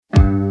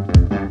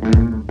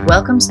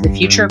Welcome to The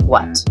Future of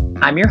What?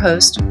 I'm your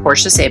host,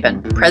 Portia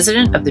Sabin,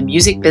 President of the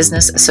Music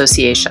Business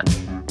Association.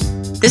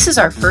 This is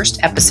our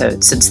first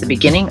episode since the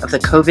beginning of the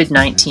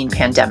COVID-19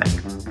 pandemic.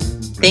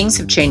 Things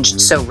have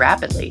changed so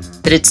rapidly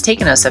that it's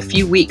taken us a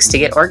few weeks to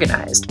get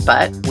organized,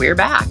 but we're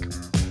back.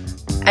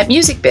 At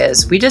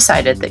MusicBiz, we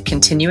decided that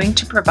continuing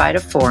to provide a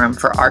forum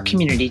for our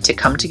community to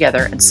come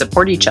together and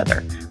support each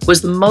other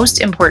was the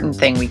most important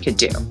thing we could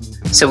do.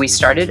 So we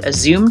started a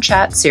Zoom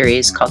chat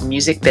series called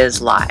MusicBiz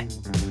Live.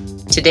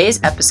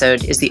 Today's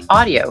episode is the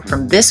audio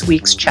from this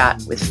week's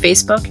chat with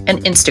Facebook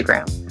and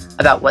Instagram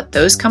about what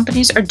those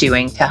companies are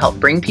doing to help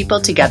bring people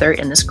together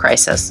in this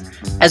crisis,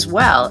 as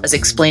well as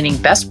explaining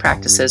best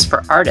practices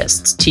for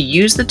artists to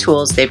use the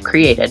tools they've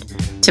created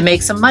to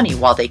make some money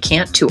while they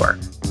can't tour.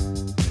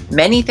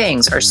 Many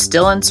things are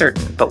still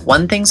uncertain, but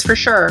one thing's for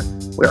sure,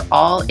 we're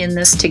all in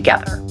this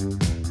together.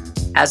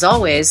 As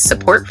always,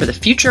 support for the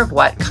future of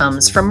what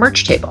comes from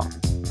Merch Table.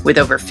 With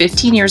over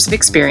 15 years of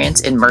experience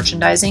in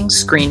merchandising,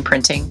 screen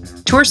printing,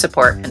 tour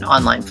support, and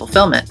online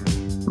fulfillment,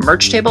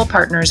 Merch Table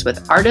partners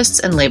with artists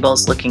and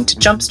labels looking to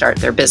jumpstart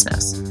their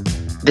business.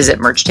 Visit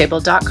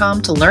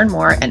merchtable.com to learn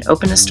more and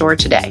open a store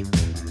today.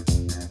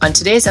 On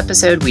today's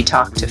episode, we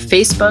talk to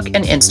Facebook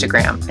and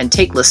Instagram and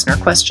take listener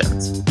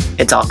questions.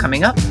 It's all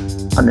coming up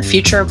on The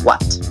Future of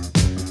What?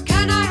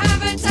 Can I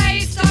have a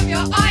taste of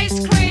your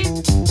ice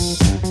cream?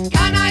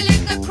 Can I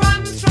lick the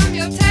crumbs from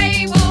your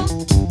table?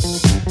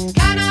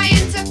 Can I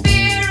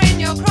interfere in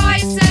your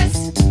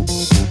crisis?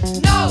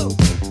 No,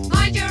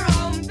 mind your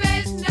own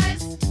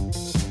business.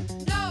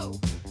 No,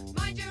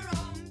 mind your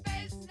own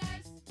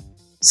business.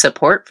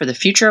 Support for The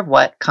Future of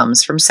What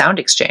comes from Sound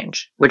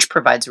Exchange, which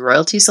provides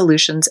royalty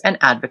solutions and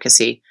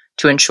advocacy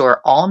to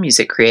ensure all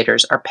music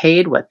creators are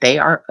paid what they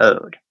are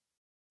owed.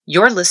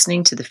 You're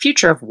listening to The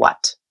Future of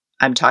What?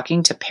 I'm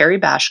talking to Perry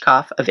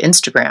Bashkoff of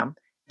Instagram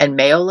and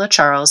Mayola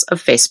Charles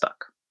of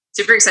Facebook.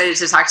 Super excited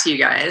to talk to you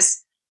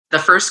guys. The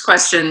first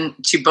question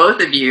to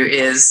both of you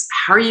is,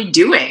 how are you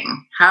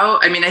doing?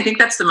 I think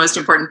that's the most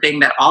important thing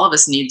that all of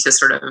us need to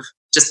sort of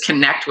just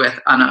connect with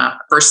on a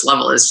first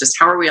level is just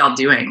how are we all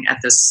doing at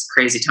this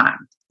crazy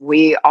time?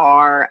 We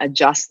are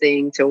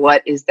adjusting to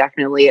what is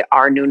definitely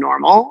our new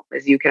normal.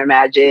 As you can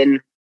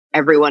imagine,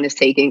 everyone is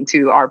taking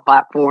to our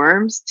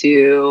platforms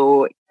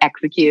to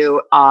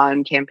execute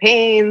on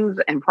campaigns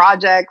and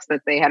projects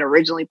that they had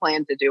originally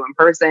planned to do in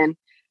person.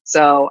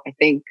 So I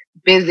think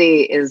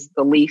busy is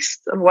the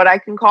least of what I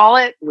can call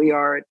it. We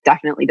are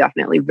definitely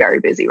very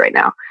busy right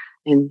now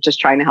and just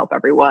trying to help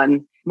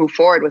everyone move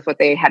forward with what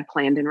they had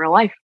planned in real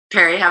life.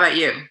 Perry, how about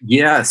you?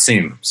 Yeah,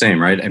 same,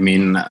 right? I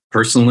mean,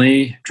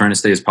 personally, trying to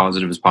stay as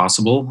positive as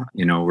possible.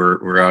 You know,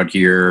 we're out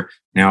here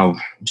now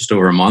just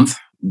over a month,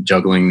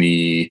 juggling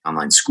the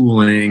online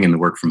schooling and the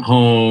work from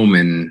home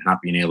and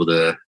not being able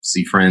to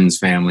see friends,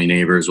 family,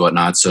 neighbors,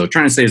 whatnot. So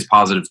trying to stay as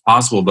positive as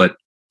possible. But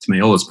to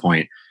Mayola's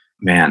point,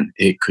 man,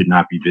 it could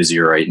not be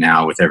busier right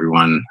now with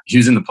everyone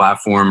using the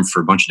platform for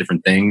a bunch of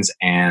different things.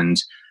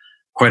 And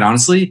quite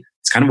honestly,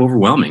 it's kind of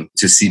overwhelming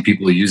to see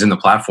people using the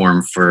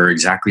platform for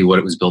exactly what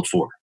it was built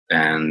for.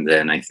 And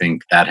then I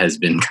think that has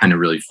been kind of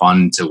really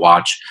fun to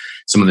watch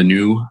some of the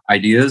new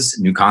ideas,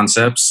 new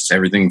concepts,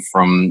 everything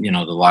from, the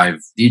live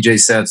DJ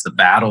sets, the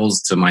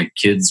battles to my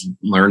kids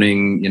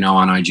learning,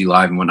 on IG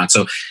Live and whatnot.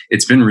 So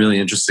it's been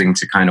really interesting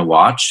to kind of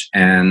watch,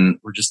 and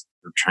we're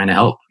trying to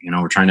help,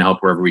 we're trying to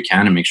help wherever we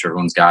can and make sure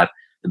everyone's got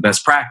the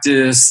best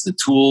practice, the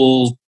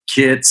tool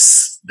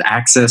kits, the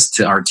access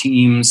to our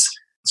teams.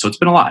 So it's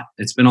been a lot,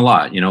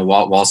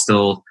 while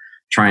still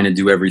trying to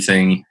do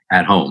everything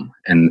at home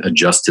and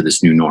adjust to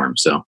this new norm.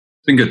 So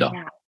it's been good though.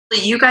 Yeah.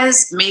 You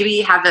guys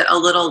maybe have it a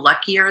little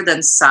luckier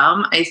than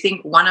some. I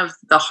think one of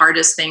the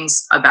hardest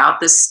things about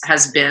this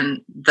has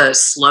been the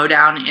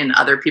slowdown in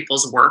other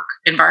people's work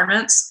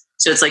environments.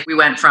 So it's like we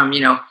went from,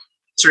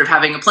 sort of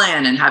having a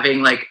plan and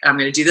having like, I'm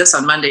going to do this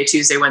on Monday,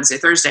 Tuesday, Wednesday,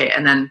 Thursday.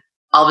 And then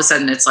all of a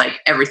sudden it's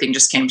like everything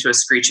just came to a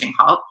screeching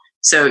halt.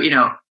 So,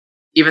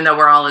 even though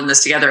we're all in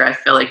this together, I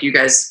feel like you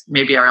guys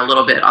maybe are a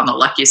little bit on the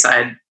lucky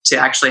side to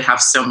actually have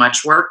so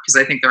much work, because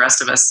I think the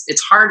rest of us,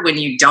 it's hard when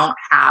you don't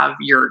have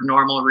your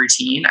normal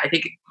routine. I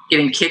think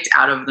getting kicked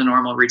out of the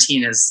normal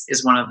routine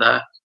is one of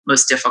the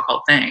most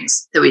difficult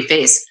things that we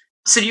face.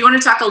 So do you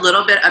want to talk a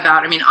little bit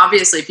about,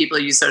 obviously people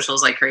use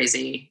socials like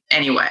crazy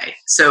anyway.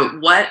 So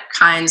what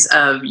kinds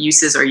of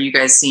uses are you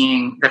guys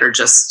seeing that are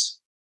just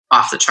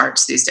off the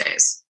charts these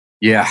days?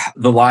 Yeah,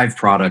 the live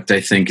product,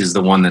 I think, is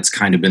the one that's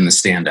kind of been the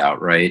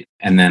standout, right?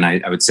 And then I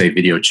would say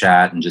video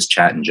chat and just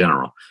chat in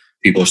general.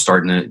 People are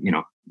starting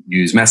to,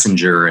 use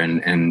Messenger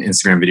and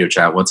Instagram video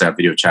chat, WhatsApp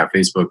video chat,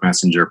 Facebook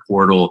Messenger,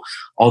 Portal,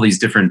 all these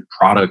different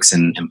products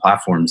and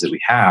platforms that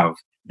we have.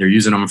 They're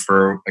using them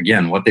for,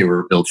 again, what they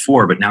were built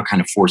for, but now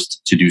kind of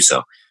forced to do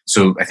so.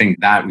 So I think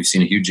that we've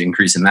seen a huge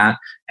increase in that.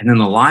 And then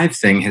the live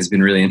thing has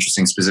been really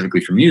interesting,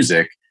 specifically for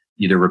music,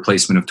 either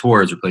replacement of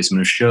tours,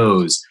 replacement of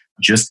shows,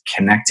 just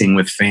connecting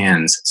with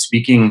fans,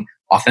 speaking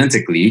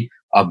authentically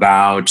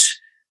about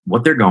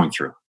what they're going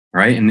through,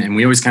 right? And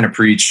we always kind of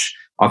preach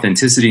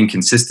authenticity and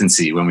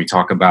consistency when we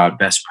talk about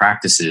best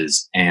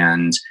practices.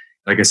 And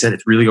like I said,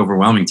 it's really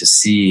overwhelming to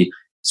see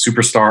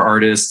superstar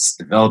artists,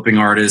 developing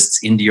artists,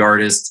 indie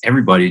artists,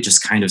 everybody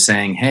just kind of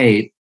saying,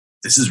 hey,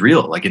 this is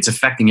real. Like it's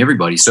affecting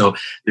everybody. So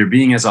they're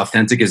being as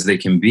authentic as they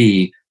can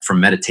be, from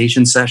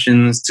meditation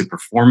sessions to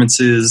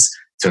performances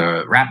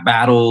to rap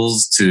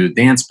battles to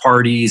dance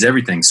parties,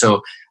 everything.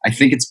 So I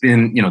think it's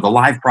been, the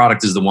live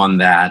product is the one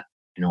that,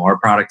 our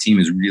product team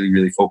is really,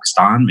 really focused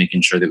on,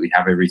 making sure that we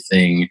have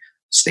everything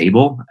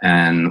stable,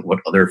 and what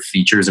other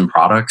features and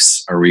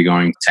products are we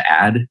going to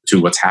add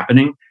to what's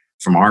happening.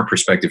 From our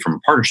perspective, from a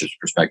partnerships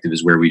perspective,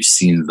 is where we've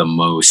seen the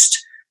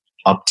most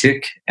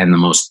uptick and the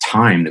most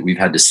time that we've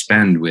had to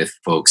spend with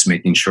folks,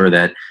 making sure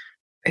that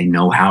they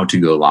know how to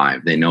go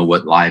live. They know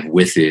what live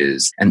with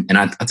is. And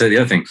I'll tell you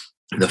the other thing,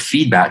 the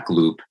feedback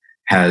loop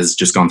has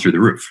just gone through the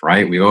roof,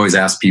 right? We always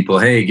ask people,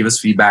 hey, give us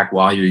feedback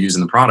while you're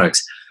using the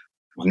products.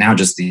 Well, now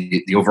just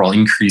the overall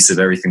increase of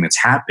everything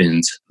that's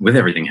happened, with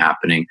everything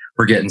happening,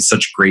 we're getting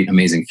such great,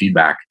 amazing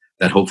feedback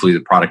that hopefully the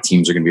product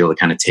teams are going to be able to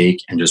kind of take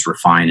and just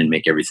refine and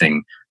make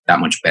everything that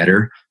much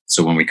better.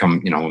 So when we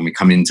come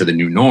into the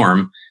new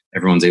norm,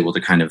 everyone's able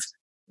to kind of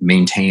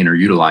maintain or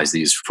utilize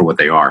these for what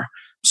they are.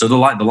 So the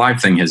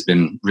live thing has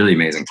been really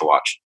amazing to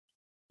watch.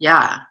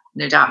 Yeah,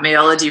 no doubt.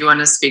 Mayola, do you want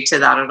to speak to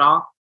that at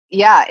all?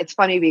 Yeah, it's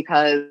funny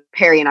because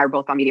Perry and I are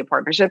both on media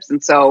partnerships.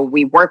 And so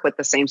we work with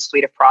the same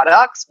suite of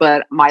products,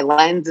 but my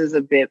lens is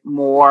a bit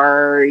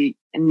more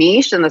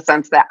niche in the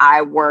sense that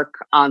I work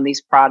on these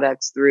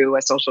products through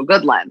a social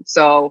good lens.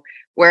 So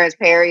whereas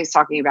Perry is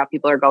talking about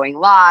people are going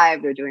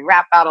live, they're doing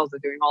rap battles, they're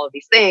doing all of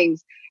these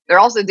things, they're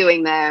also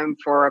doing them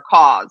for a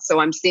cause. So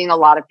I'm seeing a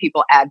lot of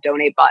people add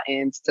donate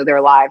buttons to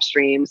their live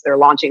streams. They're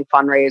launching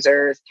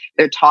fundraisers.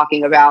 They're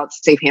talking about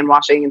safe hand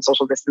washing and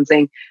social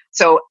distancing.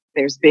 So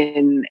there's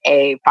been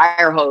a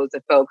fire hose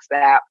of folks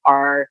that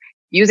are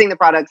using the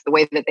products the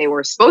way that they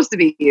were supposed to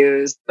be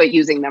used, but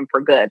using them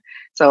for good.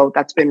 So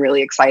that's been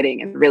really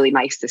exciting and really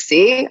nice to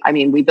see. I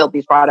mean, we built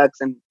these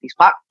products, and these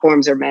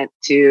platforms are meant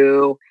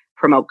to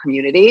promote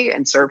community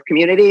and serve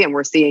community. And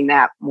we're seeing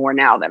that more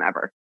now than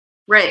ever.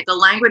 Right. The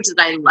language that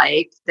I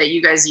like that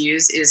you guys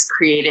use is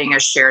creating a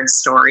shared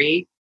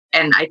story.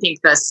 And I think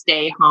the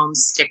stay home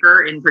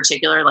sticker in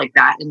particular, like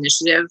that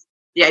initiative,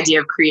 the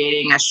idea of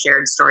creating a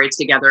shared story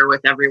together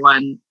with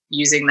everyone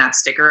using that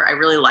sticker, I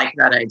really like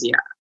that idea.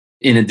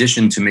 In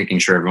addition to making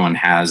sure everyone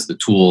has the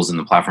tools and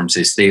the platform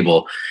stays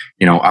stable,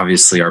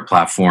 obviously our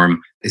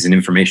platform is an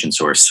information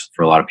source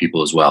for a lot of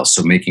people as well.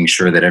 So making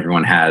sure that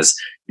everyone has,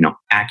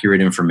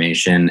 accurate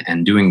information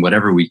and doing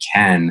whatever we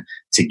can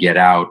to get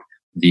out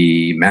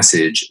the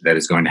message that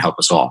is going to help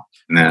us all.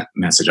 And that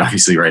message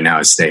obviously right now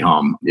is stay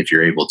home if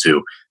you're able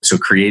to. So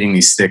creating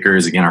these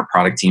stickers, again, our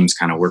product team's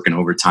kind of working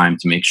overtime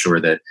to make sure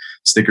that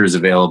stickers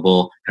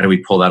available. How do we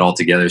pull that all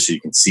together so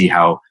you can see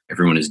how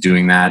everyone is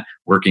doing that?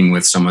 Working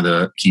with some of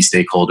the key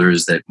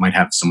stakeholders that might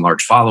have some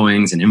large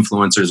followings and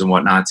influencers and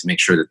whatnot to make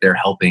sure that they're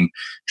helping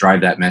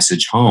drive that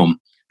message home.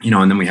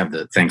 And then we have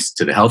the thanks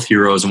to the health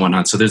heroes and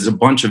whatnot. So there's a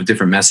bunch of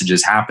different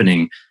messages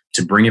happening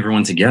to bring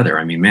everyone together.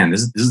 I mean, man,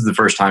 this is the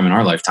first time in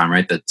our lifetime,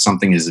 right, that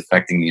something is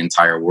affecting the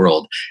entire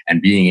world. And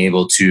being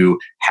able to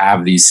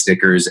have these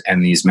stickers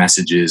and these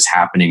messages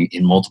happening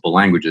in multiple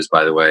languages,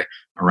 by the way,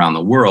 around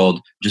the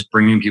world, just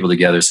bringing people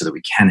together so that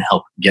we can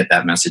help get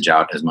that message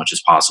out as much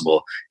as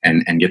possible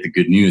and get the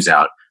good news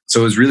out. So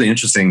it was really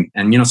interesting.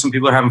 And, some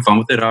people are having fun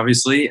with it,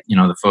 obviously.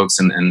 The folks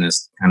in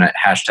this kind of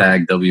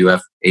hashtag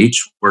WFH,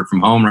 work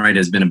from home, right,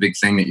 has been a big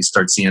thing that you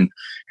start seeing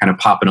kind of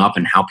popping up,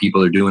 and how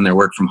people are doing their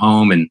work from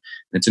home. And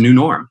it's a new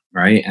norm,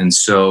 right? And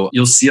so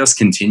you'll see us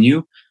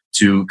continue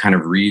to kind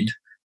of read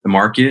the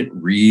market,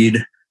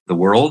 read the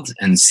world,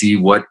 and see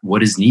what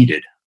is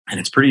needed. And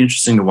it's pretty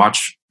interesting to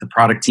watch the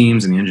product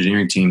teams and the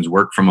engineering teams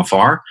work from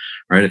afar,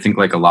 right? I think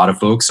like a lot of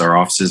folks, our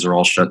offices are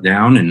all shut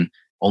down, and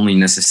only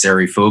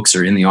necessary folks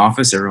are in the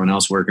office, everyone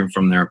else working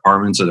from their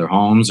apartments or their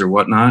homes or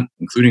whatnot,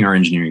 including our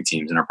engineering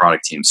teams and our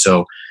product teams.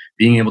 So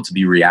being able to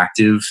be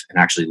reactive and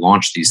actually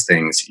launch these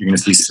things, you're going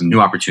to see some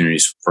new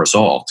opportunities for us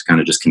all to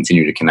kind of just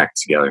continue to connect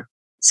together.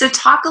 So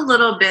talk a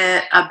little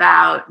bit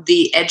about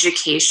the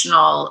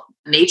educational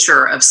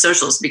nature of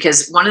socials,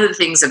 because one of the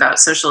things about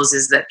socials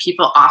is that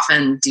people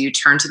often do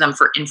turn to them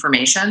for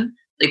information.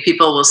 Like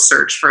people will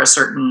search for a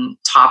certain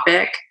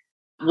topic.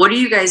 What are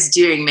you guys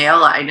doing,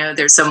 Mayola? I know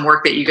there's some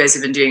work that you guys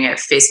have been doing at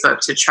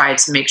Facebook to try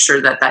to make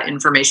sure that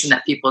information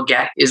that people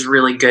get is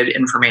really good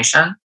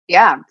information.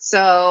 Yeah.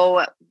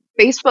 So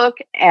Facebook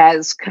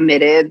is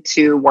committed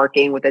to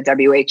working with the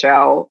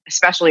WHO,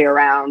 especially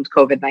around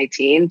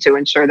COVID-19, to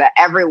ensure that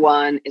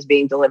everyone is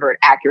being delivered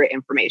accurate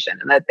information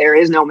and that there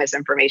is no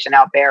misinformation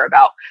out there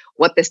about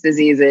what this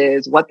disease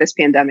is, what this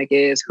pandemic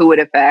is, who it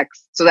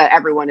affects, so that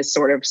everyone is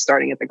sort of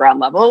starting at the ground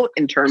level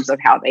in terms of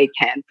how they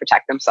can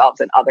protect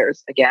themselves and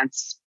others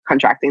against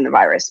contracting the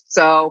virus.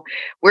 So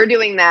we're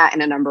doing that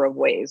in a number of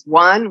ways.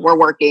 One, we're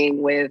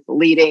working with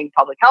leading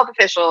public health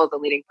officials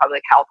and leading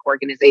public health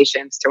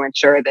organizations to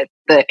ensure that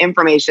the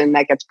information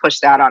that gets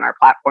pushed out on our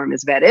platform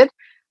is vetted.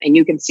 And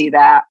you can see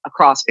that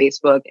across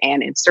Facebook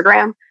and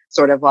Instagram.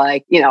 sort of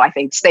like, I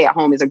think stay at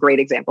home is a great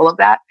example of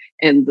that,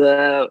 and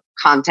the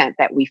content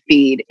that we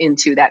feed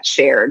into that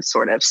shared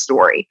sort of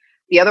story.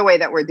 The other way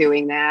that we're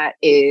doing that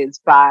is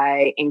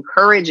by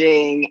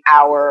encouraging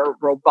our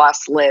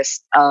robust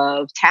list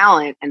of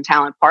talent and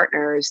talent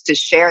partners to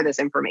share this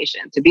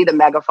information, to be the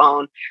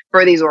megaphone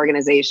for these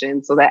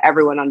organizations so that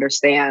everyone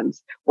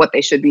understands what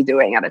they should be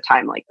doing at a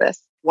time like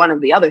this. One of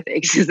the other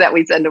things is that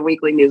we send a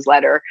weekly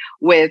newsletter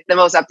with the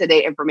most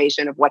up-to-date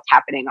information of what's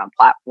happening on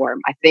platform.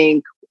 I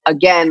think,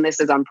 again, this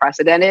is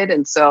unprecedented.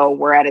 And so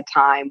we're at a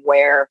time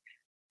where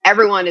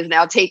everyone is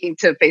now taking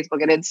to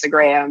Facebook and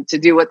Instagram to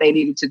do what they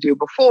needed to do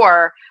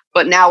before,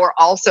 but now we're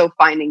also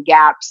finding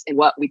gaps in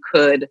what we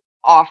could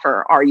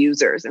offer our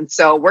users. And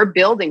so we're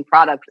building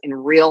products in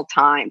real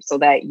time so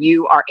that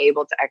you are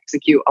able to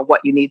execute on what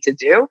you need to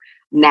do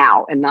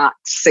now and not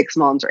 6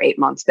 months or 8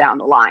 months down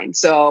the line.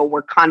 So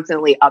we're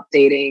constantly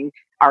updating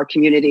our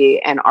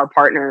community and our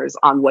partners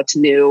on what's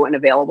new and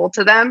available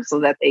to them so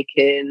that they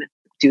can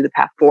do the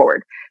path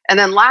forward. And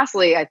then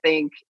lastly, I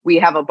think we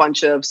have a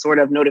bunch of sort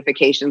of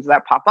notifications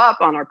that pop up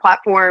on our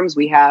platforms.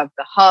 We have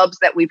the hubs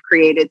that we've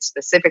created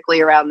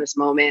specifically around this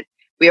moment.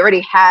 We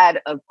already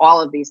had of all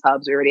of these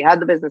hubs. We already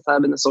had the business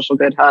hub and the social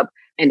good hub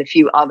and a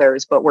few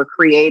others, but we're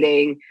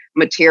creating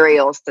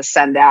materials to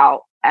send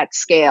out at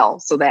scale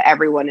so that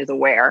everyone is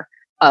aware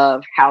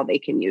of how they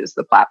can use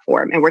the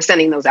platform. And we're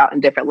sending those out in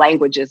different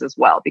languages as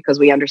well, because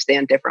we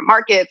understand different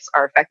markets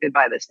are affected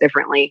by this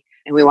differently.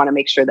 And we want to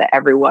make sure that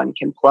everyone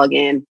can plug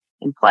in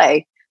and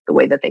play the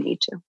way that they need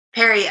to.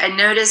 Perry, I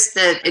noticed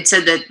that it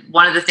said that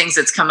one of the things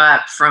that's come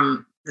up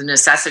from the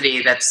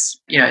necessity that's,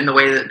 in the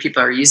way that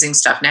people are using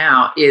stuff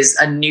now is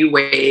a new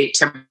way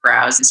to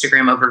browse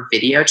Instagram over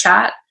video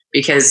chat,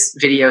 because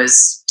video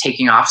is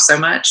taking off so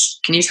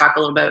much. Can you talk a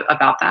little bit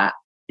about that?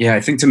 Yeah,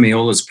 I think to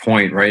Mayola's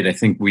point, right, I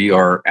think we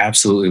are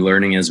absolutely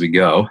learning as we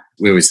go.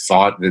 We always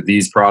thought that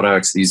these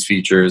products, these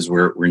features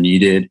were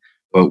needed,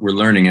 but we're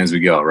learning as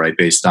we go, right,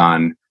 based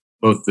on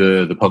both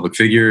the public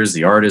figures,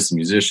 the artists,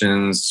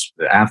 musicians,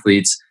 the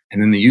athletes,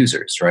 and then the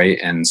users, right?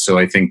 And so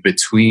I think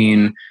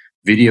between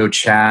video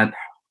chat,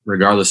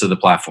 regardless of the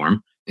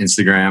platform,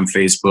 Instagram,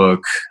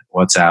 Facebook,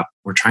 WhatsApp,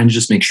 we're trying to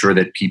just make sure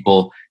that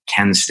people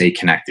can stay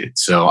connected.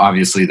 So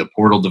obviously the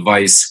portal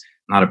device,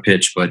 not a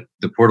pitch, but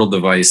the portal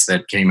device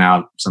that came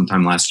out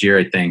sometime last year,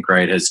 I think,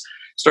 right, has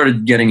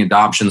started getting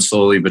adoption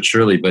slowly but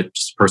surely, but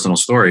just a personal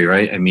story,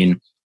 right? I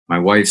mean, my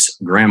wife's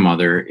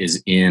grandmother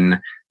is in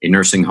a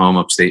nursing home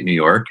upstate New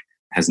York,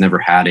 has never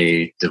had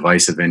a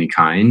device of any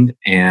kind.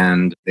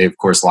 And they, of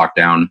course, locked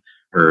down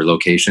her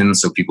location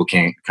so people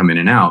can't come in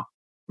and out.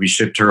 We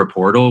shipped her a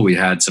portal. We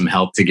had some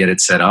help to get it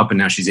set up. And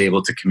now she's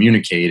able to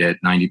communicate at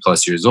 90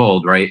 plus years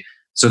old, right?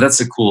 So that's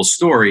a cool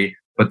story.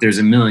 But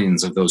there's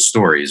millions of those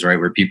stories, right?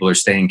 Where people are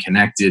staying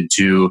connected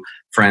to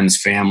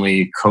friends,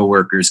 family,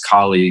 coworkers,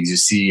 colleagues. You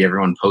see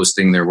everyone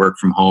posting their work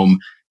from home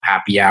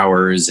happy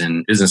hours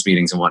and business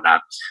meetings and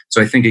whatnot.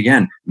 So I think,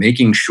 again,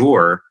 making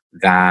sure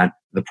that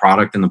the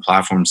product and the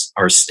platforms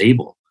are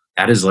stable.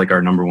 That is like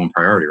our number one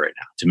priority right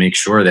now, to make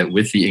sure that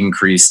with the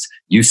increased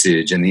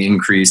usage and the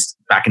increased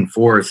back and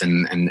forth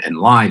and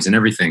lives and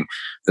everything,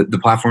 that the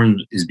platform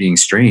is being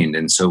strained.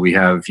 And so we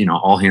have,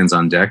 all hands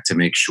on deck to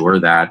make sure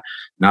that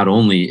not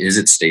only is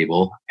it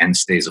stable and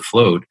stays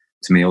afloat,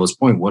 to Mayola's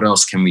point, what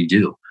else can we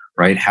do,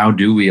 right? How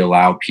do we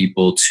allow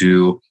people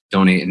to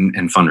donate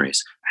and fundraise?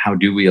 How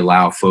do we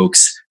allow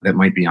folks that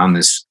might be on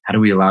this, how do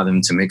we allow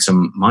them to make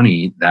some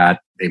money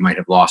that they might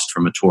have lost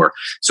from a tour?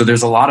 So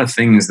there's a lot of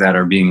things that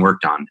are being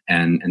worked on.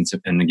 And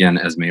again,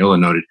 as Mayola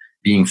noted,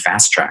 being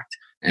fast-tracked.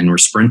 And we're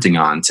sprinting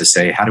on to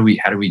say, how do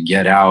we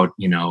get out,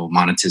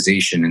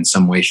 monetization in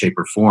some way, shape,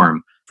 or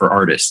form for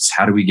artists?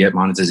 How do we get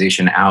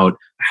monetization out?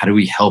 How do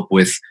we help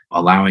with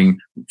allowing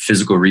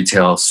physical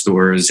retail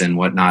stores and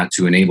whatnot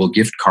to enable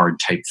gift card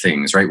type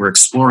things, right? We're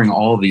exploring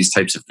all of these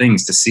types of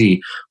things to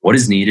see what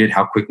is needed,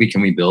 how quickly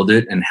can we build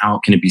it, and how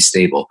can it be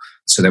stable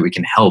so that we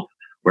can help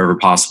wherever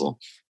possible.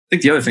 I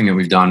think the other thing that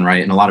we've done,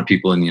 right, and a lot of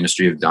people in the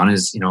industry have done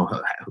is,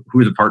 who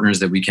are the partners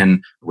that we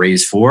can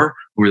raise for?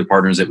 Who are the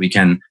partners that we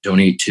can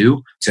donate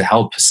to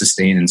help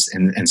sustain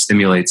and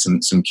stimulate some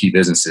key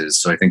businesses?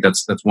 So I think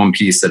that's one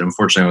piece that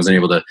unfortunately I wasn't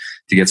able to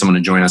get someone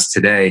to join us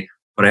today.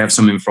 But I have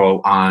some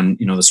info on,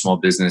 the small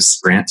business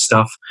grant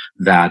stuff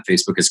that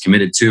Facebook is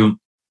committed to,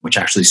 which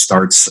actually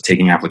starts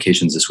taking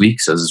applications this week.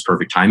 So this is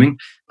perfect timing.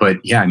 But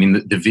yeah,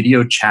 the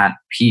video chat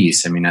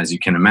piece, as you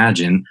can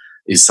imagine,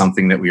 is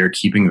something that we are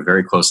keeping a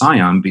very close eye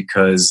on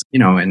because,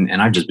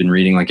 and I've just been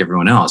reading like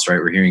everyone else, right?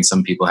 We're hearing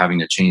some people having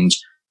to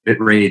change bit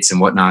rates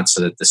and whatnot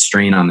so that the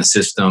strain on the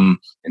system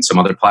and some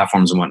other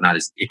platforms and whatnot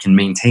it can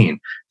maintain.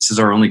 This is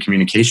our only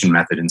communication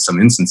method in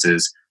some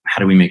instances. How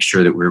do we make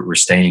sure that we're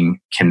staying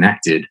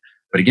connected?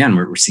 But again,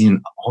 we're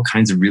seeing all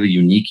kinds of really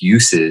unique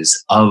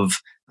uses of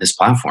this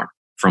platform,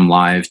 from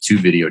live to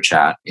video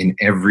chat in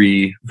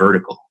every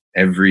vertical,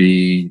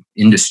 every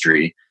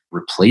industry,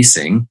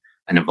 replacing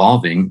and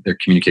evolving their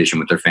communication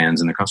with their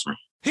fans and their customers.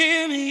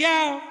 Hear me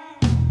out.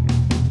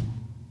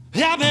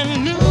 I've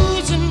been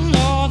losing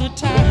all the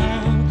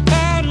time.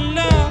 Out of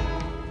love.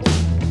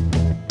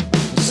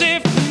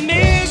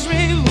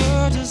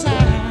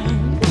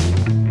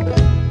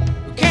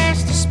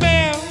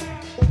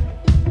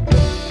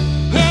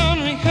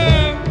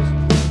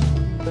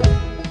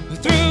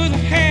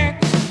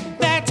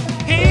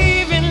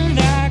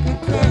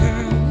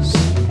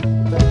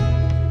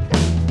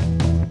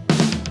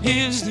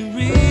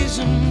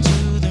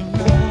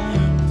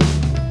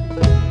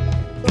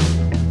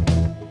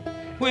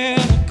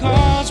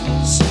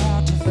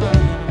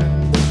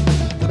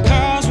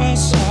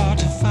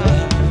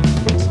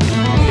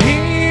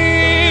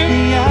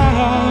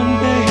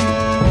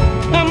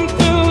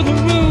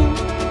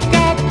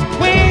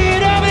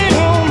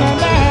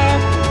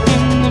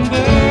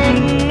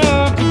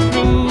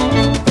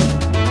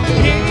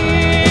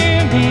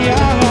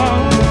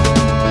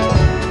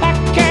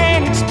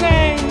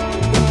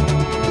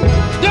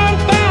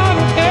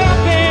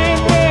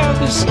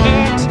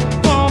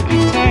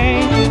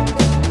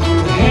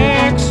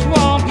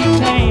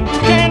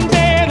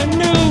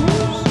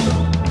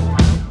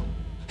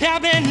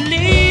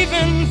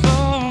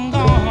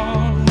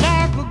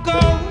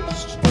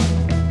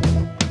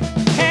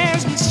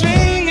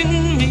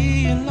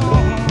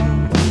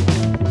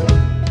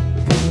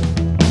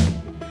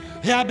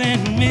 I've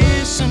been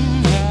missing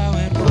how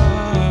it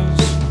was.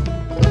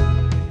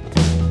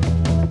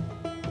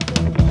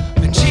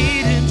 Been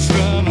cheated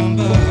from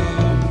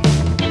above.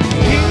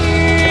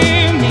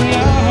 Hear me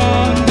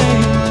out,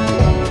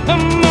 babe.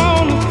 I'm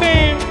on the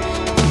fence.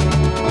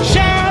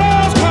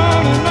 Shadows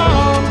coming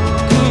on.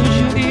 Could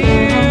you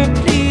hear?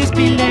 Please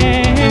be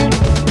led.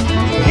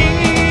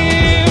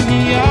 Hear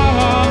me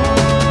out.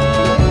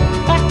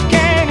 I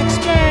can't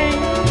explain.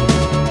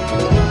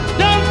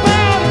 Don't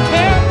find a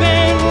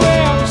happen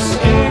where the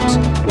sex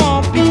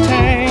won't be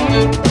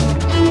tamed.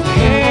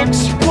 The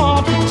sex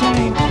won't be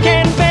tamed.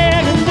 Can't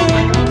bear to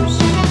lose.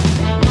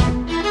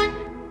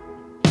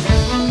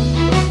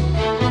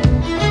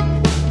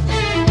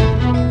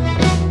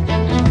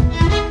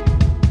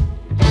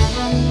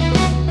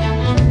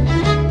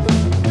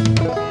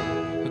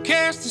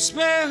 Cast a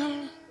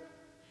spell,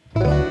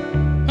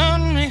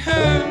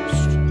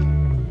 unrehearsed,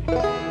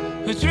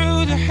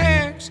 through the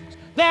hex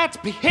that's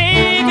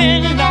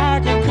behaving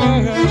like a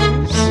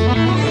curse.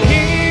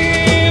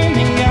 Hear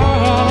me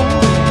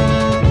out.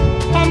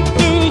 I'm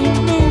through the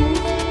roof.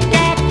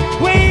 Got the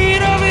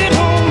weight of it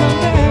on my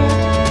back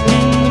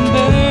and the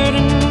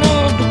burden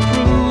of the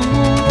proof.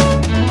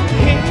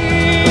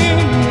 Hear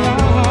me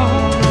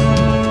out.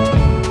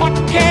 I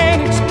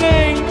can't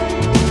explain.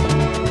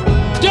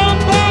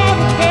 Don't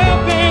bother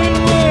helping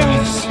where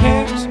the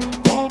sex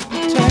won't be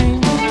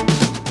tamed.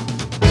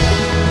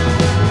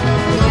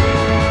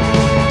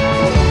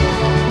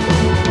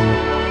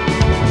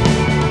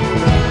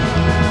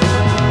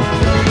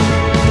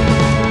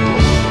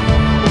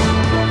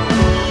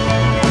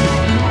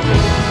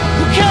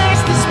 Who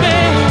cast the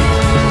spell?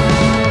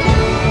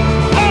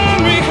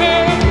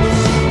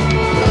 Unrehearsed.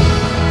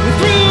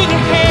 Through the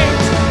hex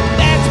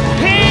that's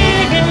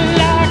behaving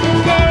like a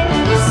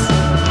curse.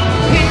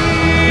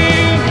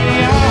 Hear me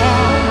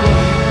out.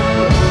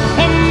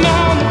 I'm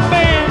on the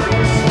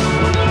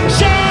fence.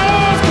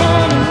 Shadows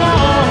coming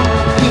on.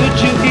 Could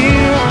you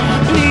hear?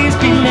 Please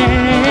be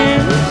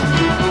led.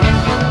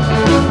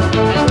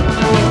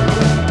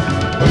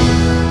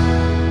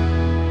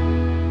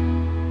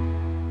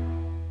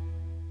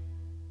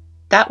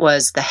 That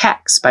was The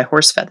Hex by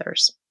Horse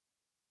Feathers.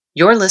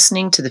 You're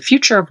listening to The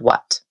Future of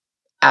What?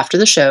 After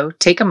the show,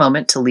 take a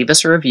moment to leave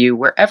us a review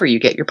wherever you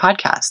get your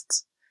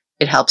podcasts.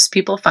 It helps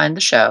people find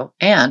the show,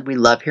 and we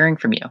love hearing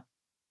from you.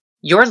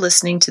 You're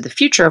listening to The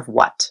Future of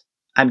What?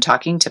 I'm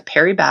talking to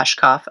Perry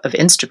Bashkoff of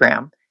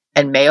Instagram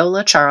and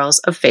Mayola Charles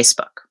of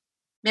Facebook.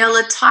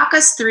 Mayola, talk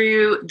us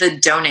through the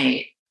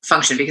donate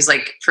function, because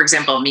like, for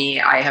example,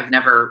 me, I have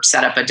never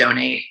set up a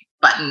donate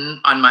button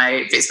on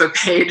my Facebook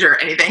page or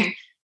anything.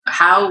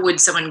 How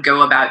would someone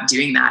go about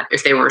doing that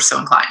if they were so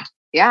inclined?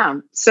 Yeah.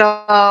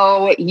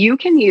 So you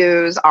can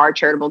use our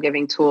charitable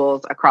giving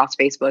tools across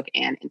Facebook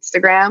and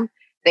Instagram.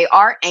 They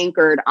are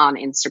anchored on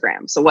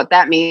Instagram. So what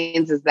that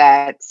means is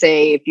that,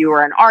 say, if you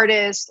were an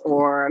artist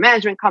or a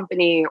management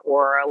company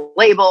or a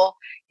label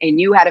and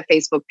you had a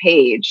Facebook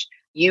page,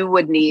 you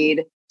would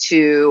need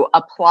to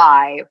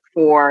apply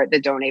for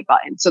the donate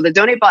button. So the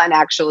donate button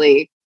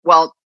actually,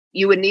 well,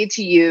 you would need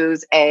to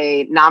use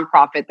a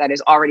nonprofit that is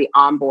already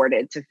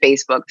onboarded to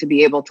Facebook to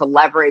be able to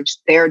leverage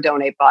their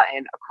donate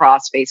button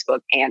across Facebook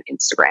and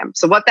Instagram.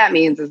 So what that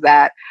means is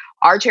that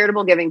our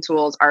charitable giving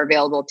tools are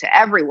available to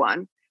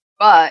everyone,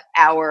 but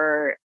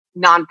our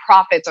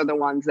nonprofits are the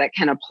ones that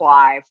can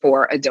apply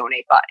for a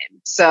donate button.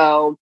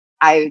 So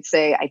I would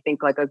say, I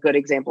think like a good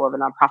example of a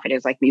nonprofit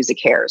is like Music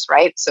Cares,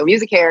 right? So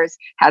Music Cares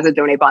has a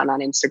donate button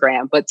on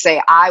Instagram, but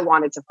say I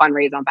wanted to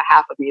fundraise on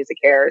behalf of Music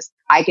Cares,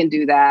 I can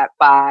do that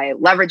by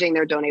leveraging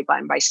their donate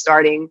button, by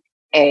starting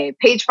a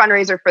page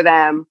fundraiser for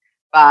them,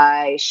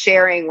 by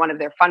sharing one of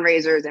their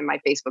fundraisers in my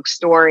Facebook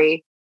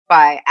story,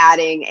 by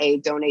adding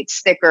a donate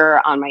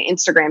sticker on my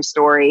Instagram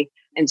story,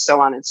 and so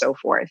on and so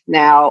forth.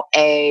 Now,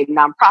 a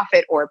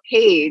nonprofit or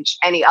page,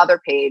 any other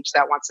page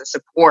that wants to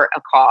support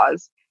a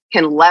cause,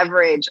 can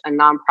leverage a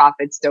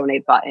nonprofit's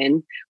donate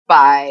button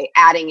by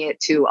adding it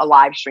to a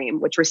live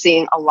stream, which we're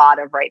seeing a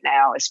lot of right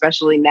now,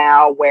 especially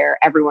now where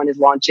everyone is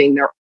launching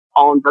their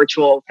own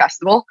virtual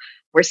festival.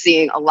 We're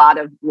seeing a lot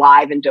of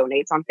live and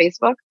donates on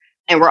Facebook.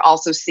 And we're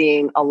also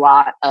seeing a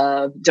lot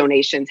of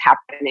donations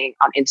happening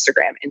on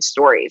Instagram and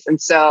stories.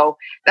 And so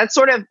that's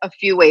sort of a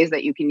few ways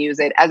that you can use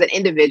it. As an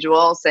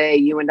individual, say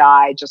you and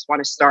I just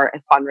want to start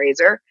a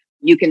fundraiser,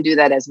 you can do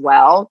that as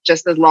well,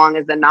 just as long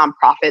as the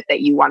nonprofit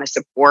that you want to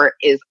support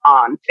is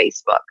on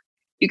Facebook.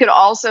 You could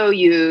also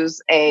use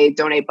a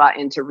donate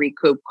button to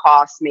recoup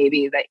costs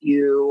maybe that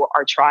you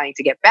are trying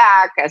to get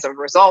back as a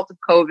result of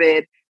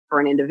COVID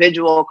for an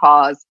individual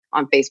cause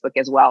on Facebook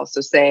as well.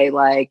 So say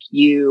like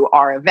you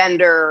are a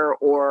vendor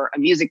or a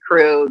music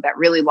crew that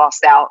really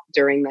lost out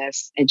during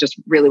this and just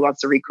really wants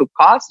to recoup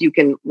costs, you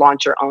can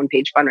launch your own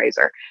page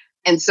fundraiser.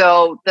 And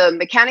so the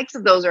mechanics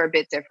of those are a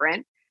bit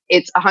different.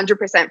 It's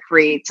 100%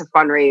 free to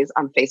fundraise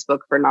on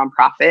Facebook for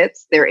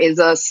nonprofits. There is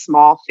a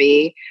small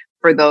fee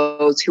for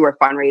those who are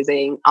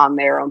fundraising on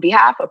their own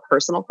behalf, a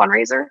personal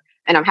fundraiser.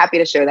 And I'm happy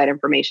to share that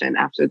information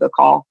after the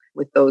call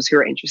with those who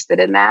are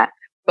interested in that.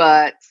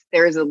 But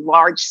There's a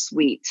large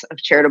suite of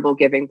charitable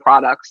giving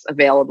products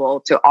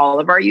available to all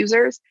of our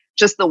users.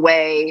 Just the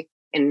way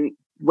in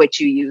which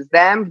you use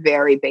them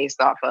vary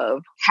based off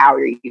of how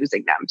you're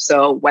using them.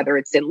 So whether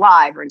it's in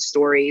live or in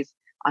stories,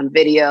 on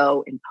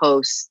video, in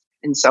posts,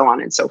 and so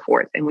on and so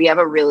forth. And we have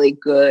a really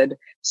good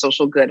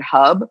social good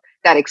hub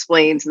that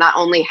explains not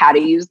only how to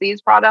use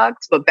these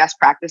products, but best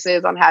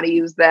practices on how to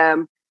use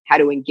them, how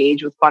to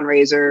engage with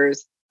fundraisers,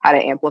 how to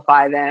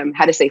amplify them,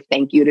 how to say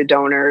thank you to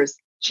donors,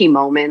 key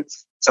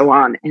moments, so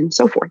on and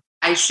so forth.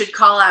 I should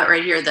call out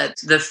right here that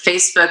the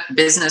Facebook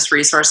Business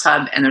Resource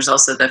Hub, and there's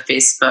also the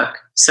Facebook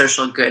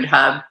Social Good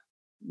Hub.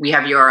 We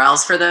have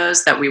URLs for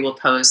those that we will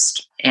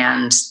post,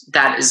 and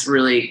that is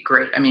really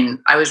great. I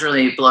mean, I was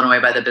really blown away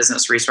by the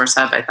Business Resource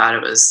Hub. I thought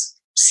it was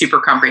super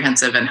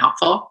comprehensive and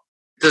helpful.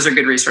 Those are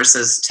good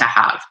resources to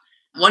have.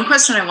 One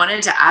question I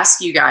wanted to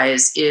ask you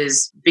guys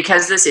is,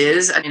 because this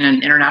is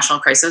an international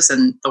crisis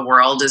and the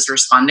world is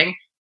responding,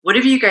 what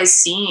have you guys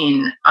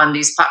seen on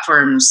these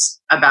platforms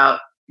about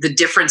the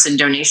difference in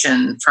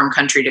donation from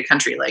country to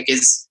country? Like,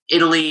 is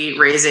Italy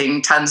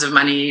raising tons of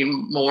money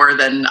more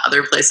than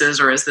other places,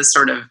 or is this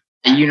sort of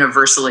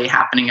universally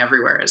happening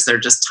everywhere? Is there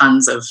just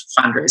tons of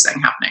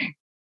fundraising happening?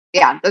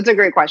 Yeah, that's a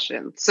great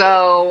question.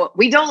 So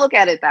we don't look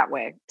at it that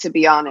way, to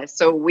be honest.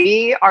 So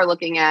we are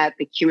looking at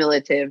the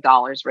cumulative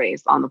dollars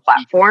raised on the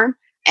platform.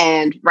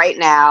 And right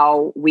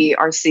now we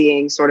are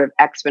seeing sort of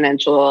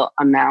exponential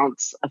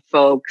amounts of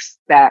folks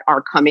that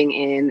are coming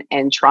in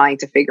and trying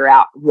to figure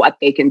out what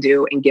they can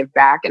do and give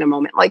back in a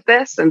moment like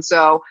this. And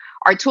so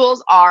our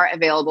tools are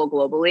available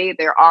globally.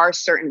 There are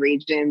certain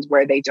regions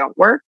where they don't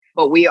work,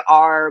 but we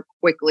are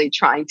quickly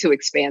trying to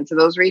expand to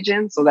those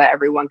regions so that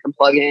everyone can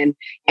plug in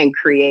and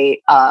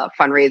create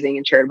fundraising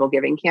and charitable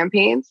giving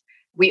campaigns.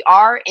 We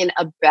are in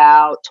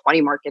about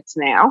 20 markets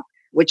now,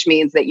 which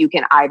means that you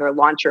can either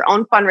launch your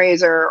own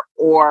fundraiser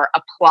or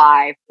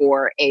apply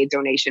for a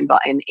donation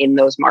button in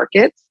those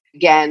markets.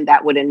 Again,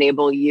 that would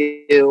enable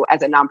you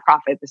as a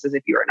nonprofit, this is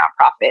if you're a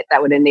nonprofit,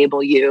 that would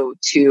enable you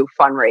to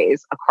fundraise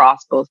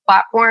across both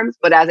platforms.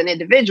 But as an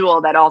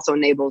individual, that also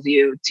enables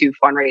you to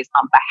fundraise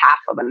on behalf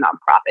of a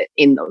nonprofit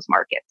in those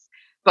markets.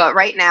 But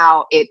right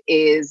now, it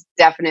is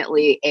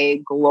definitely a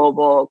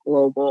global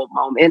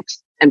moment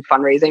and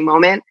fundraising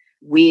moment.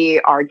 We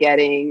are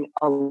getting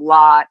a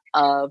lot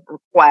of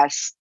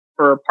requests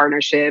for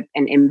partnership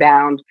and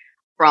inbound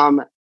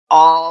from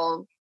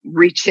all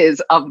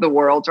reaches of the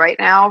world right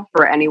now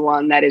for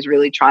anyone that is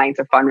really trying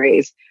to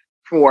fundraise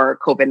for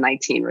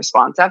COVID-19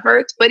 response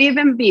efforts. But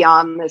even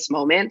beyond this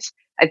moment,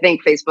 I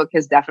think Facebook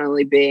has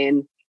definitely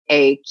been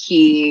a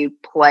key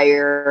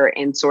player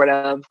in sort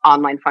of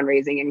online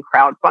fundraising and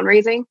crowd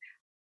fundraising.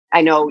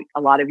 I know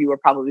a lot of you are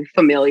probably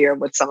familiar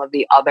with some of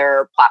the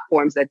other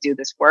platforms that do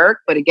this work,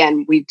 but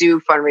again, we do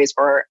fundraise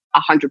for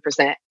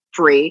 100%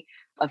 free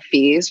of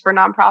fees for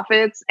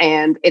nonprofits.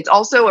 And it's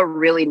also a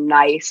really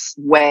nice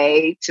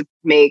way to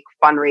make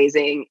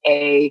fundraising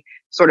a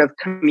sort of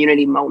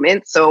community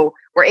moment. So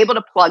we're able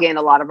to plug in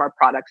a lot of our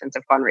products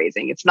into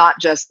fundraising. It's not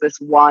just this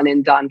one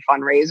and done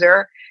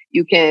fundraiser.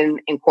 You can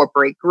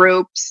incorporate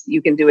groups.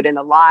 You can do it in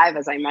a live,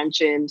 as I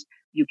mentioned.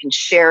 You can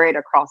share it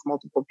across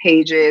multiple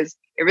pages.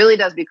 It really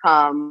does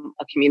become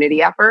a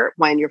community effort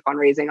when you're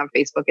fundraising on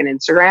Facebook and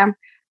Instagram.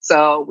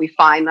 So we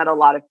find that a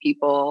lot of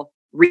people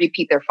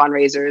repeat their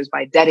fundraisers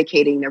by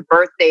dedicating their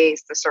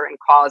birthdays to certain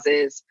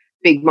causes,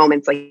 big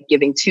moments like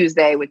Giving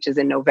Tuesday, which is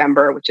in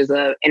November, which is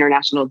an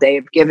International Day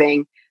of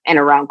Giving, and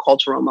around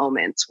cultural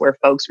moments where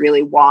folks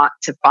really want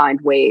to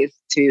find ways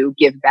to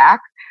give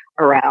back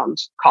around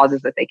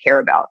causes that they care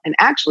about. And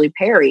actually,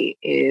 Perry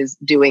is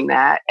doing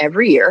that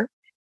every year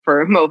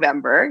for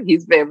Movember.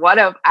 He's been one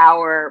of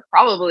our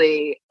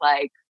probably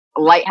like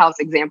lighthouse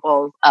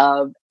examples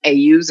of a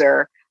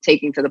user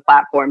taking to the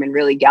platform and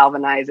really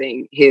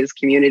galvanizing his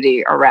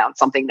community around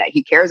something that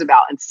he cares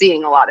about and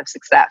seeing a lot of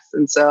success.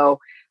 And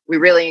so we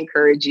really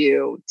encourage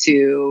you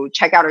to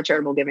check out our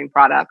charitable giving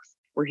products.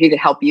 We're here to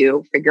help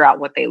you figure out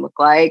what they look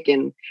like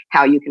and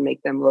how you can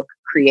make them look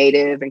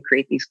creative and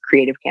create these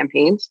creative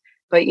campaigns.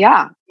 But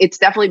yeah, it's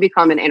definitely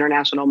become an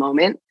international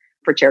moment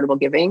for charitable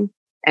giving.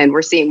 And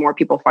we're seeing more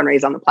people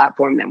fundraise on the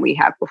platform than we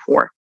have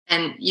before.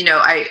 And, you know,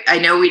 I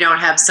know we don't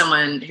have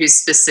someone who's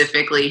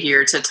specifically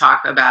here to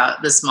talk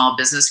about the small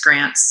business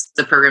grants,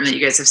 the program that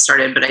you guys have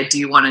started, but I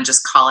do want to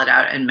just call it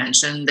out and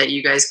mention that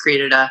you guys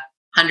created a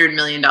 $100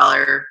 million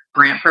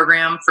grant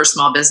program for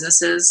small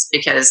businesses,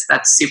 because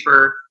that's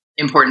super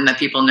important that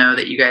people know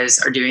that you guys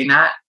are doing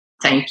that.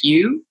 Thank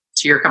you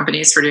to your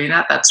companies for doing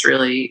that. That's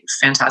really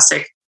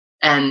fantastic.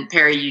 And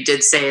Perry, you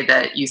did say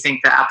that you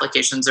think the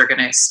applications are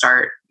going to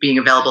start being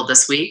available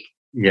this week.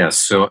 Yes.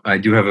 So I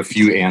do have a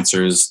few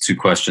answers to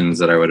questions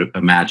that I would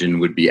imagine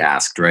would be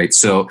asked, right?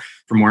 So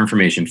for more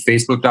information,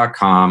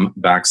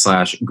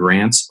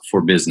 facebook.com/grants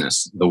for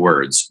business, the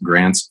words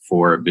grants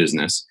for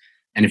business.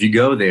 And if you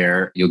go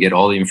there, you'll get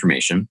all the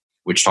information,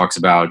 which talks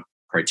about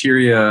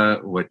criteria,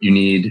 what you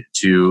need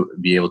to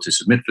be able to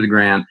submit for the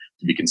grant,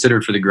 to be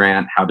considered for the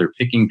grant, how they're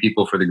picking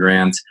people for the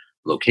grant,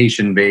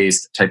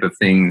 location-based type of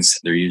things.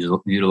 They're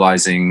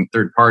utilizing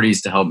third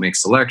parties to help make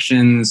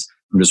selections.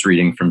 I'm just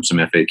reading from some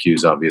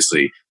FAQs,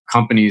 obviously.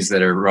 Companies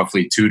that are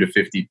roughly 2 to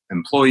 50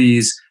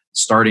 employees,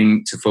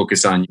 starting to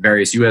focus on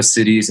various US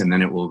cities, and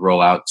then it will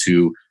roll out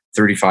to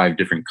 35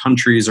 different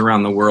countries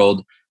around the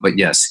world. But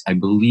yes, I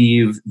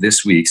believe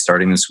this week,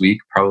 starting this week,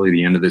 probably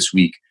the end of this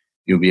week,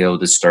 you'll be able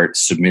to start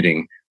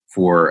submitting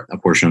for a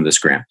portion of this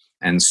grant.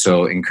 And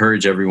so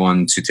encourage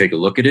everyone to take a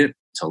look at it,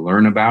 to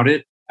learn about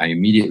it. I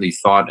immediately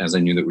thought, as I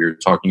knew that we were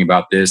talking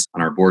about this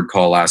on our board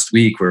call last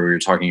week, where we were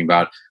talking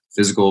about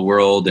physical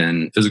world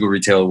and physical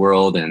retail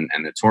world and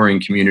the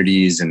touring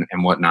communities and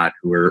whatnot,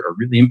 who are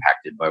really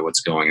impacted by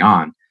what's going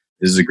on.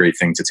 This is a great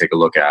thing to take a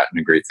look at, and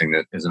a great thing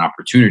that is an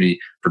opportunity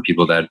for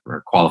people that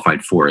are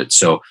qualified for it.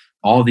 So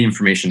all the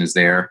information is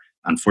there.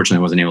 Unfortunately,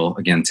 I wasn't able,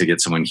 again, to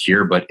get someone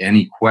here, but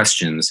any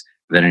questions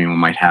that anyone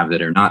might have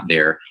that are not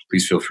there,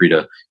 please feel free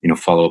to,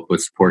 follow up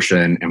with Portia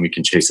and we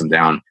can chase them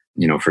down,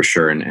 for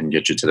sure and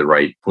get you to the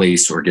right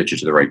place or get you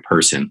to the right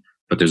person.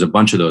 But there's a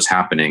bunch of those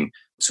happening.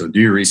 So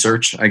do your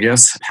research, I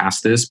guess,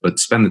 past this, but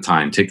spend the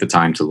time, take the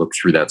time to look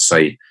through that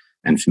site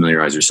and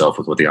familiarize yourself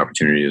with what the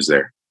opportunity is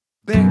there.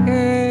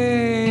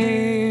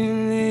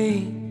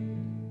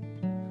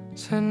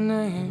 It's her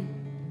name,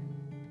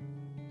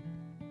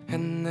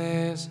 and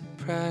there's a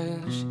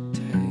price she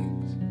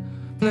takes.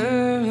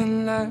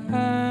 Blurring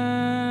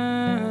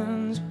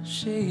lines, while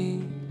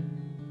she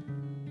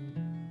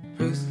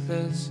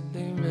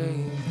ruthlessly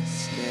made the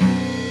scale.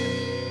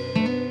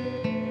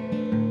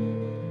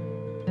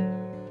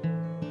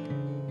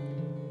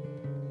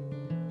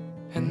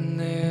 And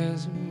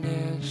there's a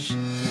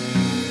mission.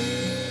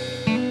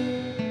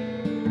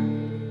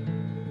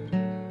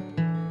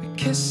 A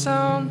kiss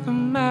on the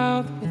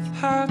mouth with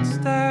hearts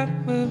that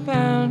were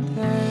bound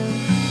and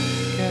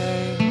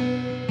gay.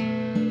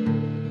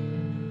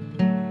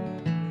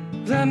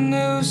 The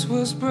news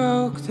was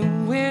broke, the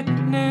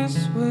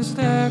witness was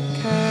the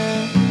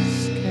cascade.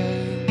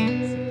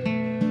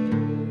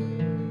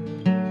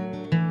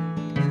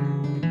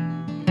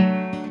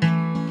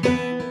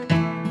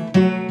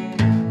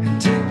 And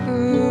do you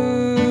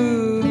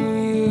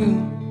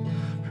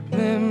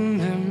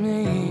remember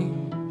me?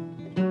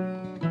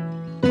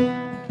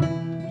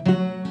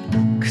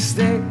 'Cause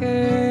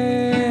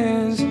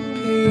there's a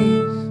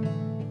piece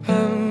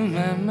of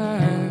my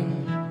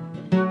mind,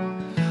 a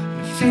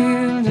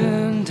field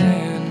of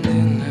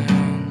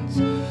dandelions.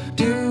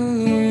 Do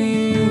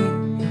you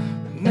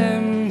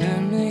remember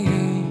me?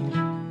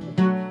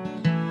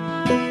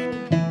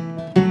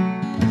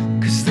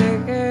 'Cause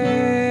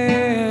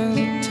there's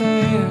a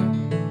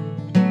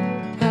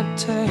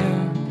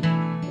tale,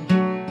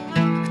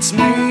 it's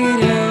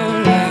made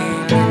of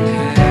rain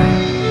and hair.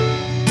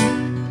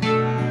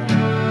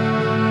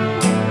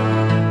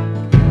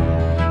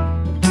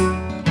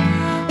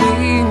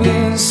 We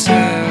will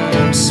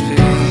seldom speak.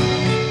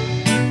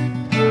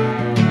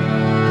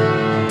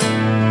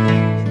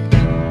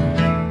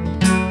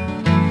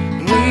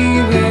 We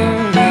will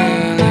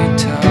really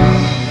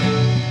talk.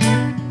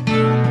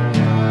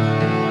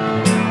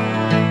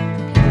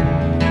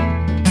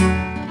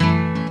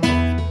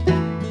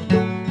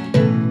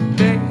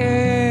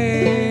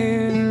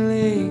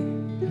 Barely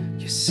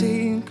your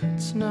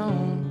secrets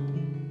known.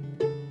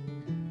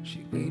 She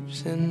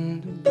weeps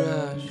in the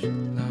brush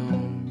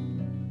alone,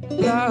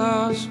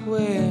 lost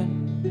wit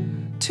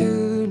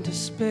to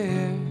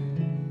despair.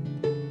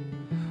 I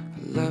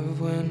love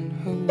when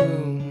her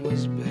room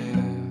was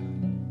bare.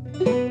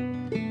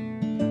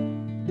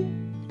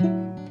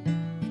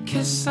 A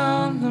kiss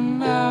on the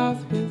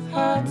mouth with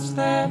hearts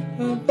that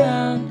were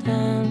bound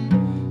and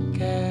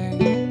gagged.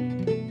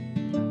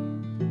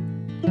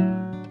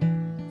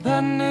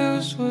 The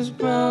news was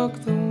broke,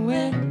 the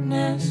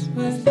witness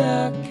was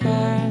the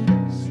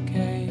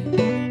cascade.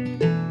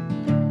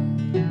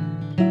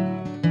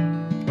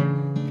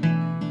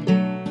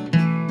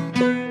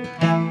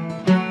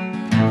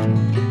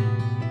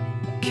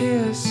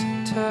 Kiss,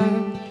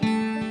 touch,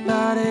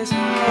 bodies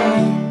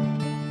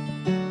cold,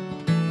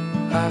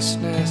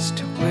 vastness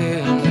to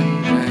will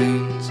and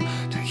brains,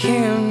 to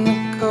him the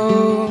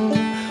cold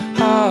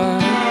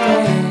heart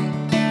pain.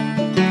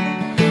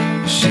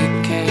 She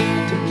came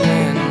to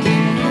mend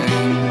in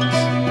rains.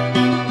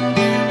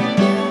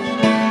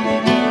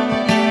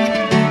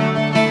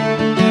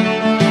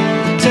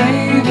 The day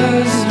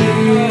was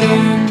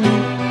leaving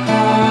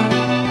hard.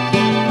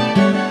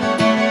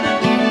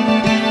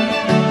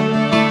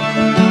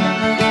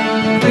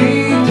 We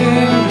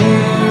were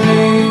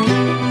very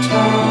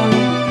tall.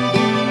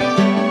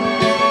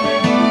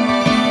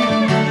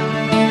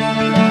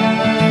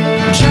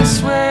 Just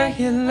where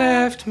you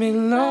left me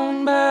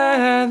alone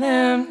by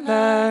them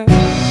like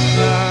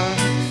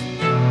lost.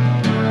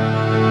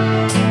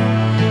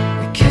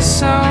 A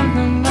kiss on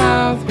the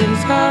mouth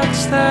with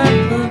hearts that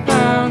were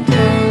bound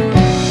and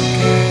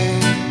gay.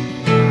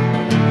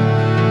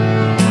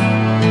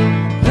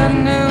 The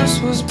news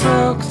was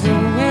broke, the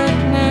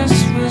witness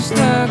was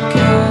the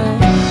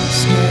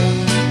cascade.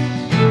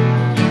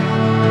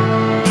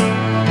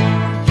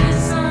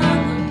 Kiss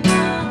on the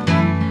mouth.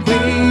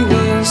 We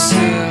will see.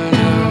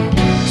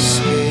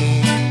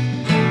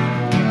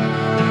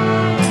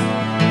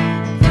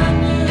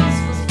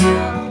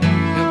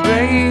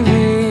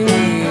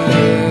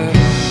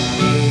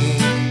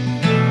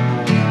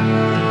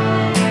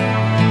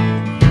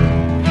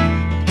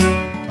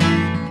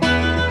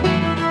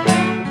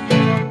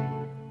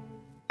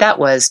 That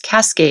was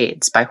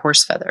Cascades by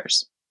Horse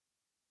Feathers.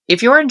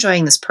 If you're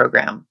enjoying this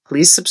program,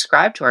 please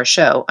subscribe to our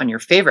show on your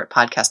favorite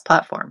podcast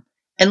platform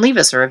and leave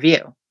us a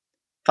review.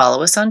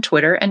 Follow us on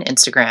Twitter and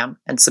Instagram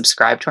and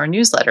subscribe to our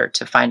newsletter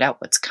to find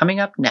out what's coming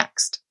up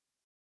next.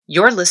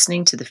 You're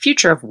listening to The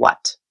Future of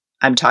What?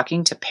 I'm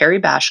talking to Perry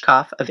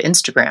Bashkoff of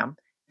Instagram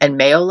and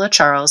Mayola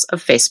Charles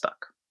of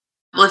Facebook.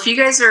 Well, if you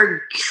guys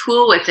are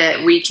cool with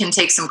it, we can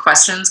take some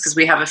questions because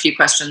we have a few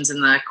questions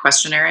in the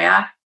question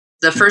area.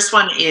 The first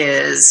one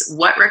is,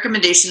 what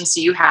recommendations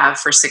do you have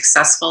for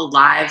successful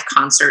live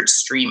concert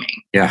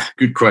streaming? Yeah,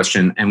 good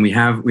question. And we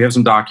have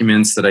some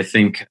documents that I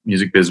think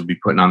MusicBiz will be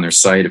putting on their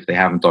site if they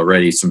haven't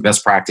already, some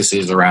best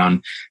practices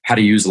around how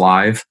to use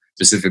live,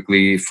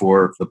 specifically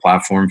for the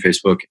platform,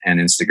 Facebook and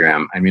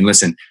Instagram. I mean,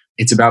 listen,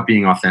 it's about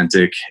being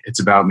authentic.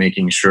 It's about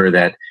making sure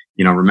that,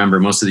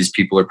 remember, most of these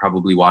people are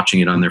probably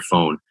watching it on their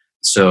phone.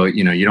 So,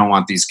 you don't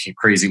want these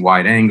crazy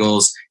wide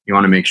angles. You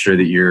want to make sure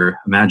that you're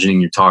imagining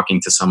you're talking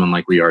to someone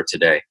like we are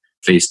today,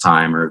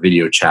 FaceTime or a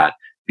video chat.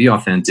 Be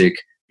authentic,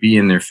 be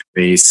in their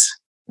face.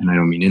 And I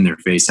don't mean in their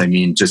face, I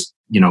mean just,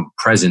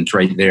 present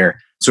right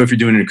there. So if you're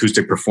doing an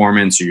acoustic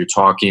performance or you're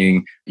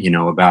talking,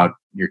 about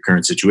your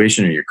current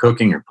situation or you're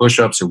cooking or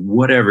push-ups or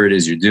whatever it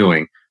is you're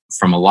doing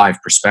from a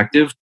live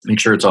perspective, make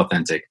sure it's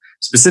authentic.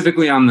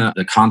 Specifically on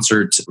the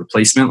concert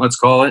replacement, let's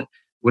call it.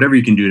 Whatever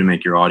you can do to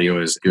make your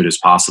audio as good as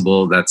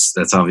possible. That's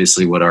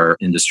obviously what our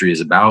industry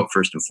is about,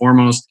 first and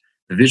foremost.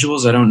 The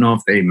visuals, I don't know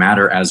if they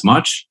matter as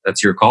much.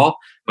 That's your call.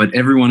 But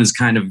everyone is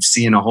kind of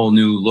seeing a whole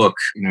new look.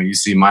 You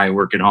see my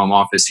work at home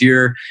office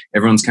here.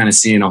 Everyone's kind of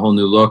seeing a whole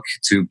new look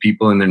to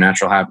people in their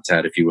natural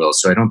habitat, if you will.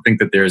 So I don't think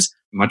that there's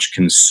much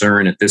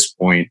concern at this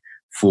point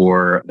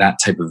for that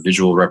type of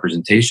visual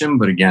representation.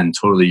 But again,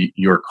 totally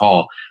your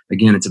call.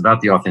 Again, it's about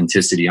the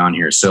authenticity on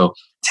here. So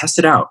test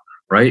it out.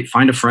 Right?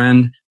 Find a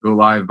friend, go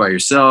live by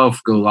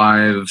yourself, go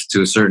live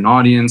to a certain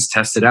audience,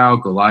 test it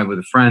out, go live with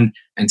a friend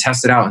and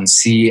test it out and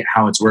see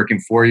how it's working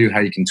for you, how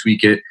you can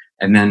tweak it,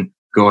 and then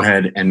go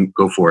ahead and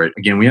go for it.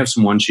 Again, we have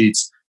some one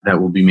sheets that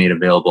will be made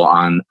available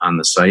on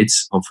the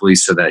sites, hopefully,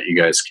 so that you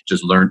guys can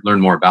just learn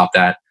more about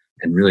that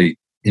and really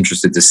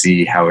interested to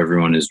see how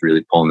everyone is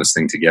really pulling this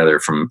thing together,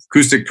 from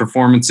acoustic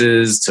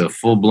performances to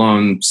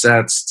full-blown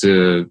sets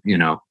to,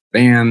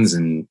 bands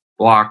and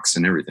blocks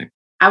and everything.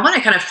 I want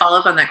to kind of follow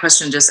up on that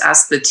question, just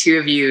ask the two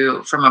of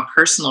you from a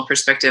personal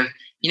perspective.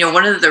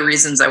 One of the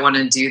reasons I want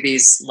to do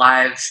these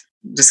live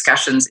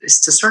discussions is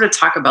to sort of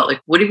talk about,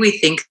 what do we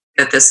think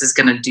that this is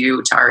going to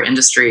do to our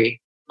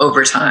industry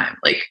over time?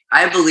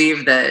 I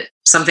believe that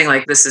something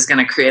like this is going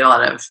to create a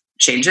lot of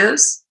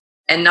changes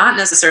and not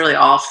necessarily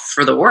all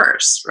for the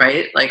worse,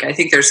 right? I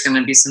think there's going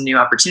to be some new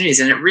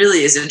opportunities, and it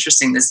really is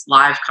interesting, this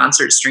live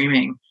concert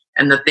streaming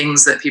and the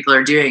things that people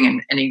are doing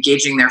and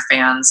engaging their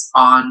fans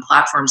on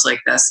platforms like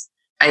this.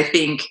 I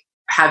think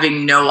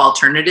having no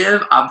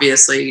alternative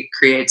obviously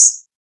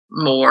creates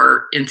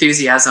more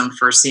enthusiasm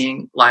for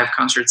seeing live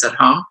concerts at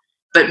home.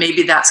 But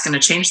maybe that's going to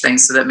change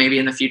things so that maybe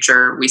in the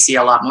future we see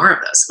a lot more of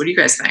this. What do you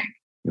guys think?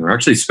 We're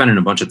actually spending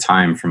a bunch of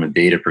time from a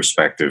data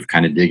perspective,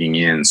 kind of digging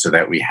in so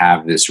that we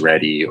have this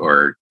ready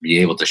or be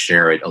able to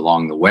share it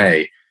along the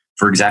way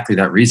for exactly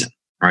that reason,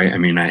 right? I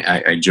mean,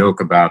 I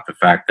joke about the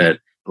fact that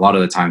a lot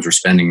of the times we're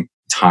spending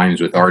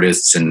times with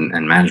artists and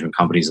management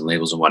companies and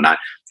labels and whatnot,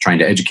 trying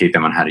to educate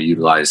them on how to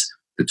utilize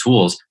the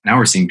tools. Now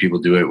we're seeing people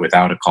do it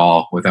without a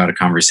call, without a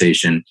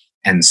conversation.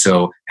 And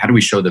so how do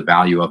we show the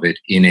value of it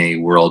in a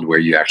world where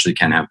you actually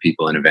can have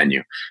people in a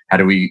venue? How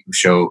do we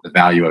show the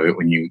value of it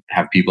when you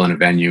have people in a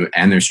venue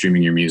and they're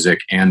streaming your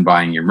music and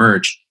buying your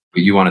merch,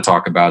 but you want to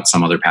talk about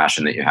some other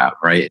passion that you have,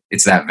 right?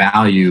 It's that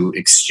value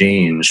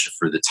exchange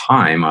for the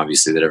time,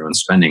 obviously, that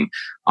everyone's spending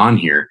on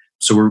here.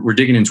 So we're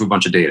digging into a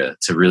bunch of data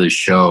to really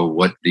show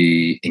what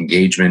the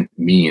engagement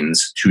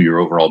means to your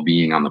overall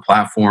being on the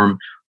platform,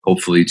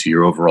 hopefully to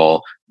your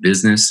overall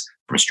business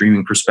from a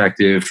streaming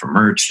perspective, for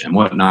merch and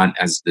whatnot,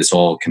 as this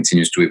all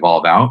continues to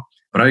evolve out.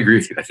 But I agree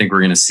with you. I think we're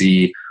going to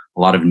see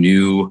a lot of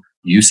new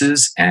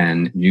uses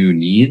and new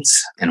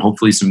needs and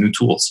hopefully some new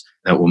tools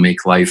that will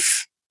make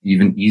life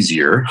even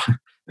easier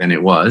than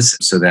it was,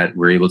 so that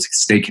we're able to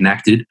stay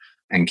connected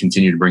and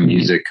continue to bring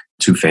music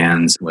to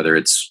fans, whether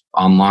it's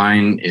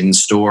online, in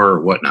store,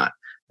 or whatnot.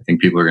 I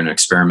think people are going to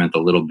experiment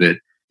a little bit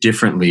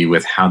differently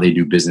with how they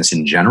do business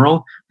in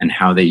general and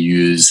how they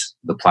use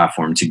the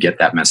platform to get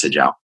that message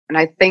out. And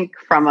I think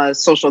from a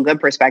social good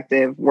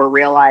perspective, we're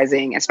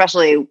realizing,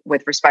 especially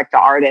with respect to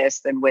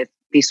artists and with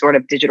these sort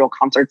of digital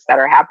concerts that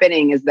are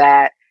happening, is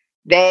that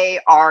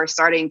they are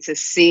starting to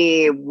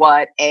see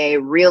what a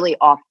really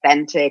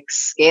authentic,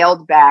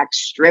 scaled back,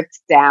 stripped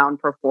down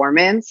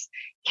performance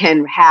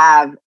can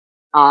have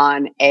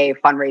on a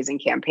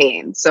fundraising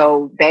campaign.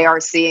 So they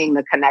are seeing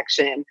the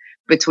connection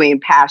between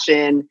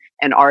passion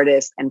and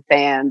artists and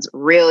fans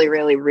really,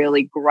 really,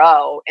 really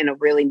grow in a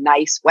really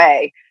nice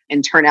way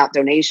and turn out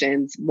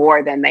donations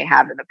more than they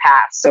have in the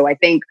past. So I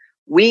think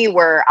we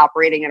were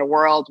operating in a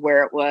world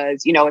where it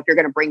was, if you're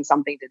going to bring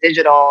something to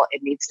digital,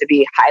 it needs to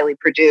be highly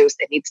produced.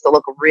 It needs to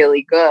look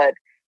really good.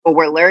 But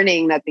we're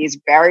learning that these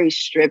very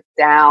stripped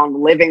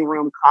down living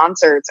room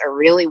concerts are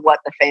really what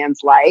the fans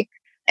like.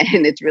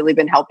 And it's really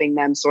been helping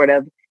them sort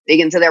of dig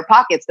into their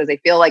pockets because they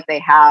feel like they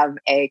have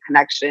a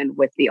connection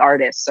with the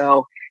artist.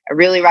 So I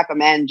really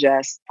recommend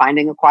just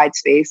finding a quiet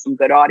space, some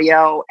good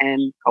audio,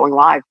 and going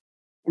live,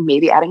 and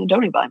maybe adding a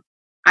donate button.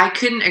 I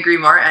couldn't agree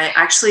more. I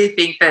actually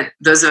think that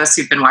those of us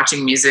who've been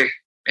watching music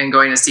and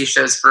going to see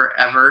shows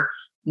forever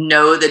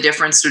know the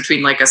difference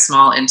between like a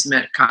small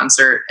intimate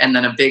concert and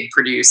then a big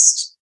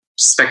produced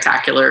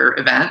spectacular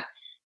event.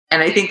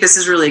 And I think this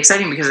is really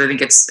exciting because I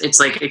think it's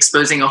like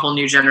exposing a whole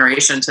new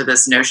generation to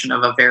this notion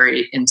of a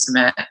very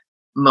intimate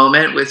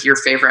moment with your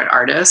favorite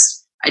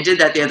artist. I did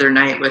that the other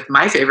night with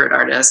my favorite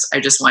artist. I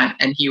just went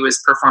and he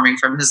was performing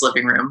from his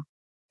living room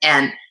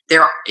and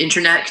their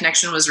internet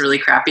connection was really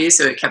crappy.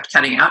 So it kept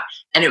cutting out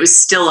and it was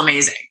still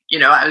amazing. You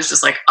know, I was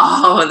just like,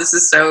 oh, this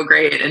is so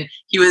great. And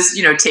he was,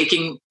 you know,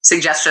 taking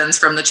suggestions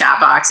from the chat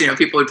box, you know,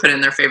 people would put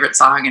in their favorite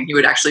song and he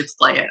would actually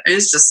play it. It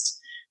was just,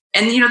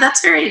 and, you know,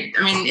 that's very,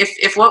 I mean,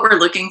 if what we're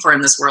looking for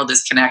in this world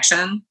is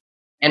connection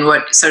and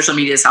what social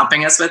media is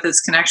helping us with is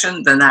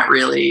connection, then that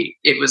really,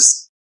 it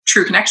was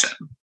true connection.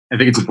 I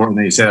think it's important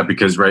that you say that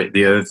because, right,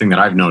 the other thing that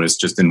I've noticed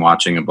just in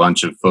watching a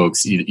bunch of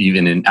folks,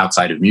 even in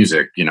outside of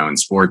music, you know, in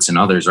sports and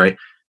others, right,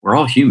 we're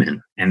all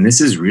human. And this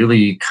is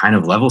really kind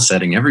of level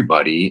setting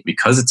everybody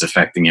because it's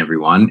affecting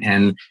everyone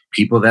and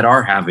people that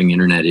are having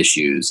internet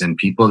issues and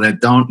people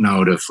that don't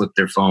know to flip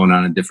their phone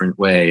on a different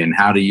way and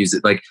how to use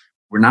it. Like,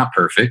 we're not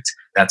perfect.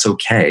 That's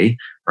okay,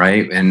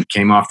 right? And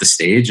came off the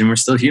stage and we're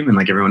still human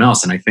like everyone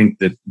else. And I think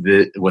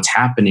that what's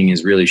happening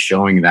is really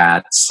showing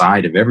that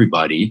side of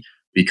everybody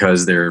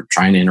because they're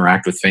trying to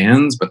interact with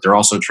fans, but they're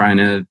also trying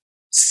to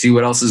see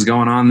what else is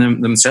going on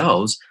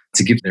themselves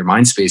to keep their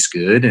mind space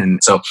good.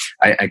 And so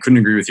I couldn't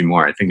agree with you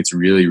more. I think it's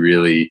really,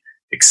 really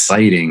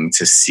exciting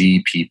to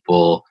see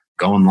people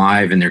going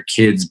live and their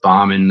kids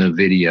bombing the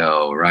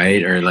video,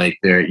 right? Or like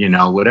they're, you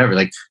know, whatever,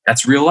 like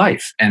that's real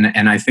life. And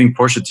I think,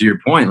 Portia, to your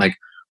point, like,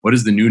 what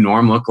does the new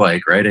norm look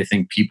like, right? I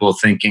think people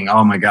thinking,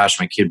 oh my gosh,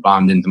 my kid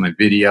bombed into my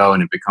video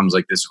and it becomes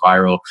like this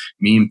viral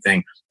meme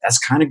thing. That's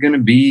kind of going to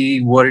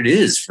be what it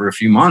is for a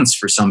few months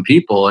for some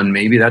people. And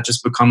maybe that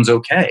just becomes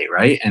okay,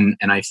 right? And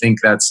I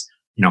think that's,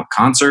 you know,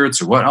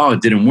 concerts or what, oh,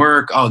 it didn't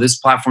work. Oh, this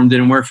platform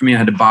didn't work for me. I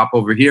had to bop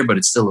over here, but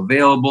it's still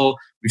available.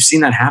 We've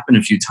seen that happen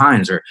a few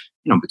times or,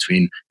 you know,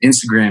 between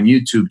Instagram,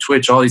 YouTube,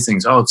 Twitch, all these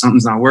things. Oh,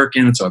 something's not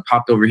working. And so I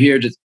popped over here.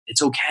 Just,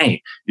 it's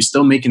okay. You're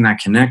still making that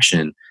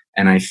connection.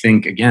 And I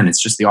think, again,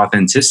 it's just the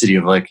authenticity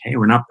of like, hey,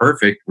 we're not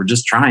perfect. We're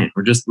just trying.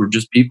 We're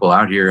just people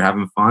out here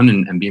having fun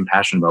and being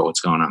passionate about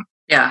what's going on.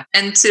 Yeah.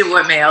 And to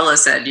what Mayola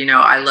said, you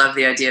know, I love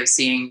the idea of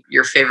seeing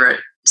your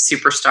favorite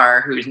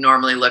superstar who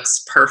normally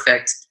looks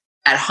perfect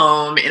at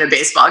home in a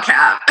baseball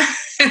cap,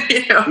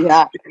 you know,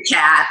 Yeah. a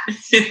cat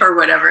or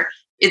whatever.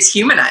 It's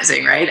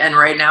humanizing, right? And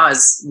right now,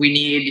 as we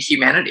need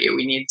humanity,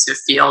 we need to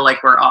feel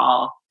like we're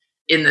all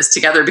in this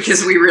together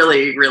because we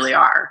really, really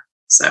are.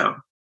 So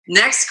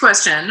next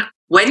question.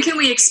 When can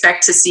we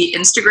expect to see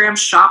Instagram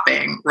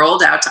shopping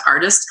rolled out to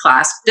artist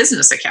class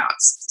business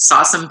accounts?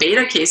 Saw some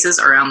beta cases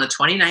around the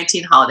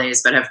 2019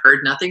 holidays, but have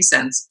heard nothing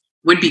since.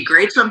 Would be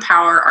great to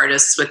empower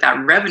artists with that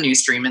revenue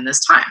stream in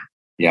this time.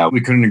 Yeah,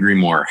 we couldn't agree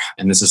more.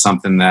 And this is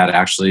something that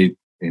actually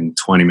in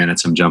 20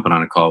 minutes, I'm jumping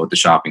on a call with the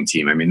shopping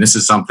team. I mean, this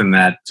is something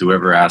that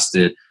whoever asked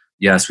it,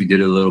 yes, we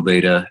did a little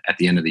beta at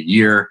the end of the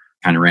year,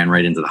 kind of ran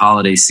right into the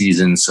holiday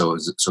season. So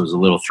it was a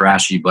little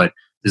thrashy, but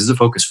this is a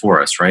focus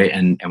for us, right?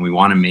 And we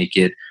want to make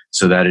it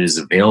so that it is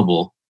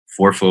available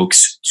for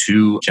folks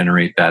to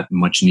generate that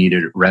much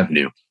needed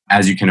revenue.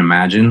 As you can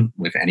imagine,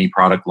 with any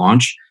product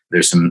launch,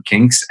 there's some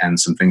kinks and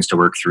some things to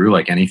work through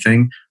like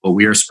anything, but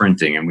we are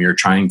sprinting and we are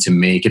trying to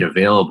make it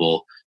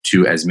available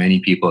to as many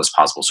people as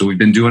possible. So we've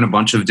been doing a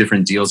bunch of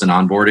different deals and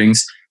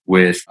onboardings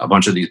with a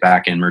bunch of these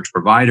back-end merch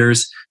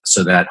providers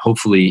so that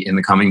hopefully in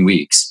the coming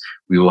weeks,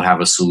 we will have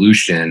a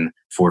solution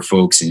for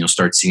folks and you'll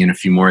start seeing a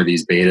few more of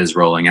these betas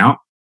rolling out,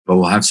 but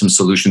we'll have some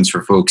solutions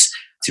for folks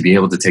to be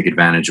able to take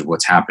advantage of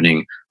what's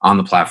happening on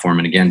the platform.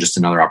 And again, just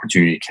another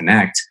opportunity to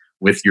connect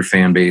with your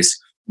fan base,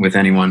 with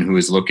anyone who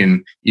is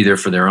looking either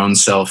for their own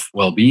self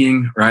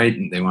well-being, right?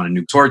 They want a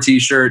new tour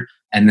t-shirt.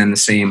 And then the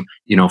same,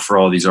 you know, for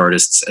all these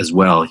artists as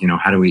well. You know,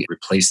 how do we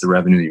replace the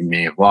revenue that you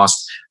may have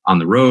lost on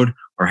the road?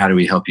 Or how do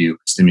we help you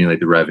stimulate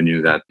the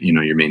revenue that, you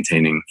know, you're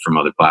maintaining from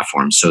other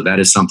platforms? So that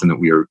is something that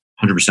we are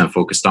 100%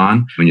 focused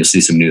on. And you'll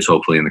see some news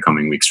hopefully in the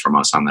coming weeks from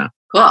us on that.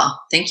 Cool.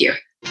 Thank you.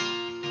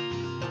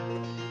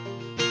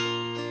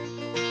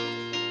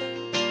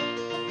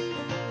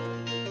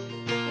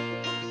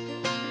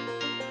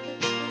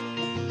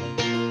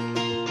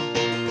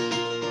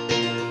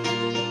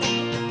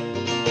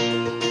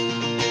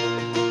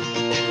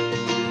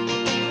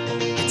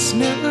 It's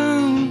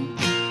noon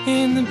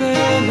in the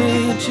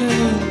barely of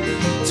June.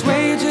 It's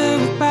wager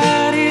with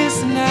bodies,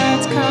 the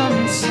night's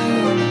coming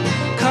soon.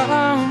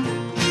 Come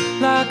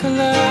like a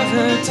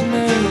lover to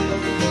me.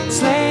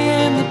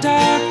 Slay in the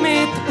dark,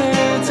 meet the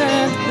birds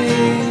and the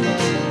bees.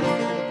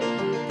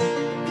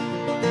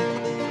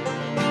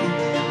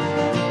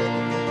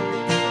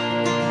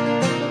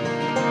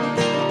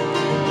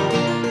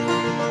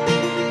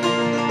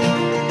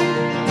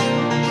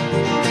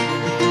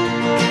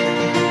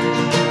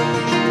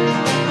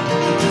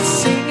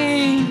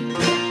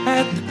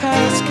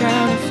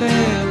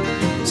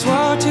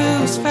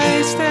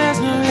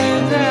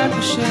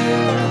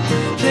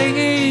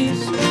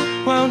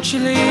 Won't you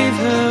leave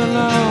her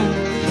alone?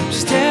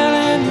 She's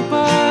telling you,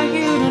 boy,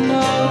 you don't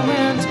know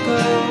when to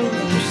go.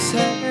 She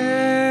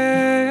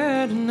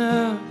said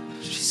enough.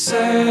 She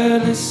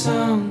sadly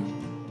sung.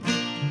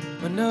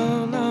 We're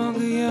no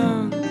longer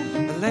young.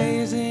 We're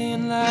lazy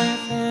in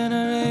life and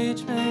our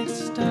age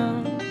makes us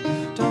dumb.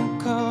 Don't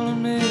call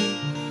on me,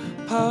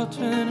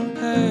 parchment and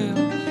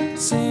pale.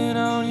 Sin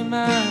on your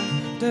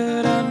mind,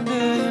 dirt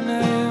under your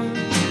nails.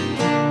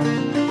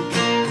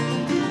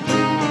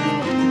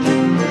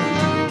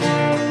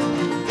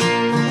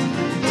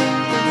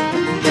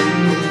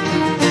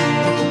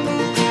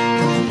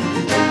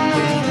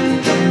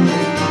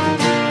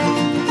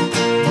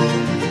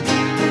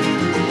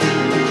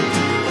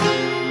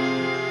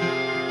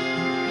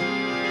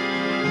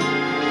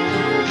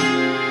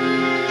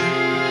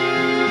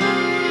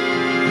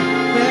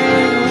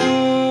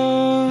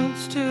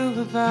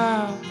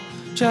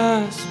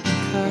 Just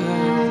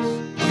because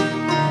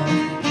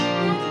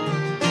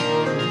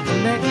the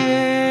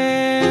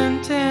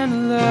meant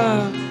in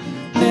love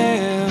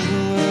never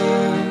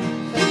was.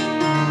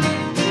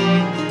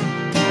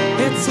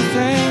 It's a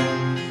thing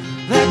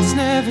that's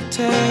never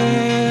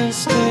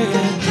tested,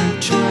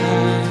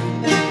 tried.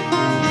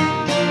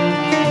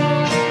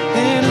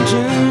 In a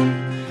June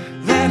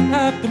that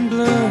up and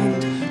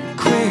bloomed and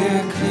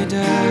quickly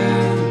died.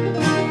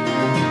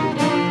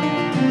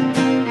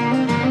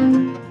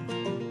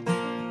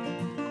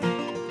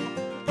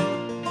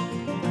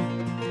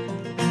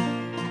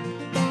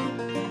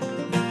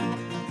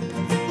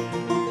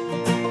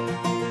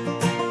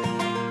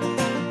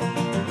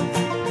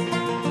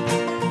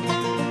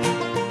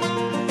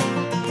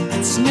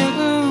 It's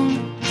noon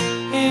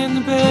in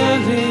the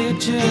belly of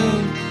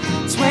June.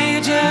 It's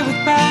wager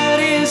with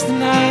bodies, the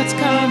night's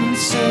coming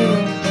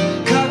soon.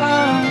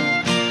 Come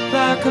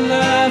like a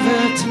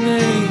lover to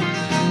me.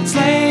 It's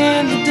lay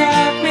in the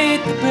dark,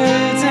 meet the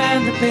birds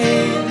and the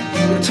bees.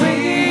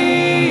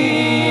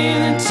 Between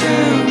the two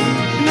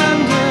and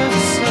under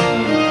the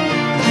sun.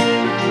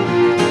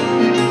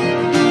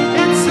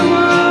 It's the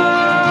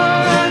war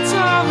that's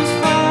always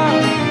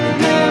fought,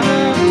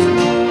 never was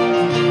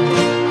won.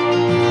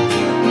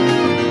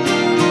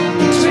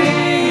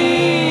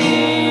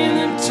 Between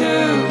the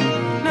two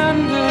and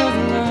under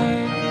the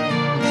light.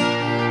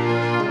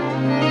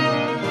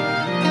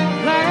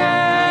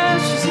 Like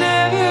she's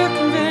never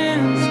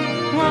convinced,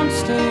 won't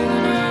stay the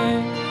night.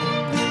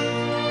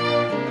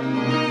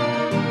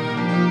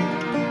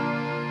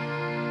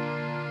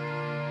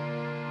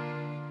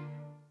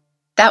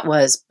 That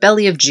was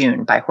Belly of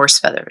June by Horse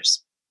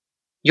Feathers.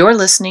 You're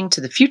listening to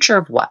The Future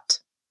of What?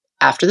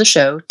 After the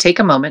show, take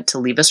a moment to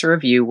leave us a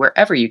review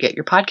wherever you get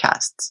your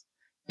podcasts.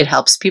 It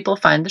helps people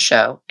find the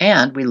show,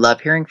 and we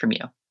love hearing from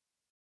you.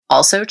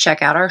 Also,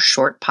 check out our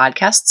short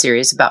podcast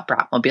series about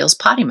Bratmobile's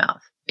potty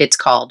mouth. It's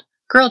called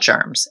Girl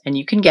Germs, and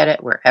you can get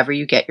it wherever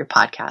you get your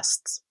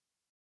podcasts.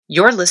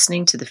 You're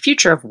listening to The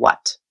Future of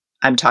What?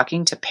 I'm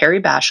talking to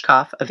Perry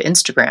Bashkoff of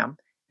Instagram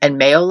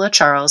and Mayola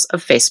Charles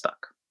of Facebook.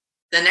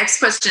 The next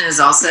question is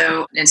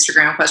also an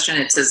Instagram question.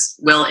 It says,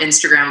 will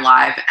Instagram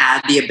Live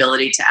add the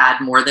ability to add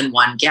more than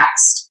one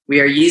guest? We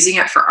are using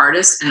it for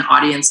artists and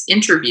audience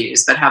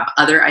interviews, but have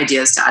other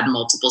ideas to add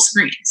multiple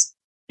screens.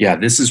 Yeah,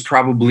 this is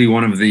probably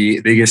one of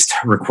the biggest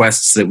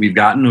requests that we've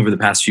gotten over the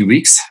past few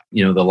weeks.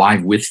 You know, the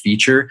Live With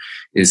feature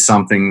is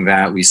something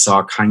that we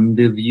saw kind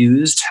of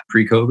used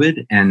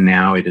pre-COVID, and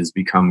now it has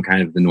become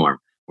kind of the norm,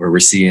 where we're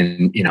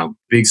seeing, you know,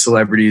 big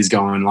celebrities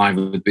going live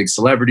with big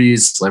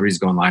celebrities, celebrities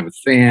going live with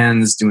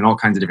fans, doing all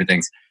kinds of different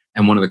things.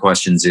 And one of the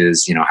questions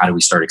is, you know, how do we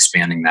start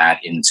expanding that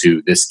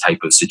into this type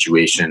of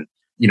situation?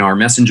 You know, our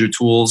messenger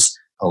tools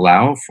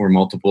allow for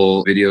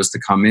multiple videos to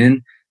come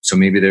in. So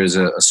maybe there's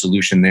a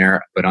solution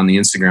there. But on the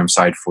Instagram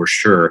side, for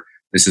sure,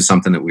 this is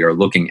something that we are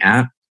looking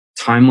at.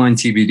 Timeline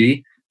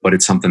TBD, but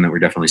it's something that we're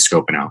definitely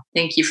scoping out.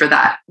 Thank you for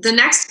that. The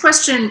next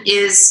question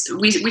is,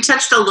 we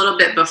touched a little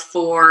bit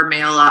before,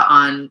 Mayola,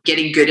 on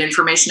getting good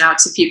information out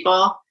to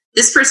people.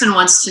 This person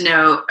wants to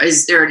know,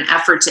 is there an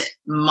effort to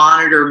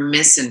monitor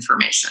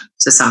misinformation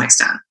to some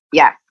extent?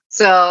 Yeah.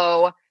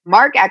 So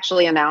Mark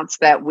actually announced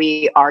that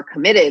we are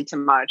committed to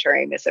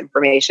monitoring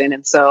misinformation.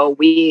 And so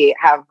we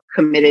have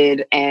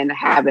committed and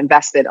have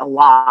invested a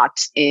lot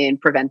in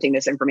preventing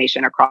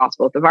misinformation across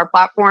both of our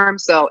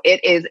platforms. So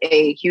it is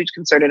a huge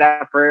concerted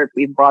effort.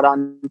 We've brought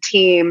on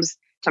teams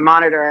to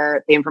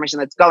monitor the information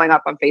that's going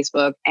up on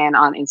Facebook and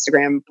on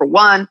Instagram, for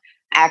one,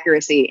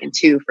 accuracy, and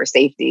two, for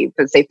safety,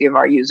 for the safety of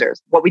our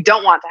users. What we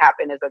don't want to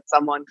happen is that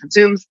someone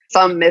consumes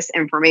some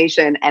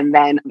misinformation and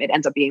then it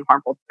ends up being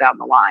harmful down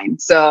the line.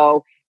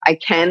 So I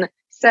can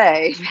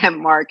say that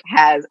Mark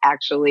has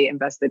actually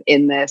invested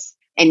in this,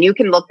 and you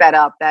can look that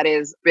up. That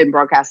has been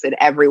broadcasted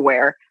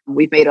everywhere.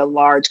 We've made a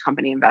large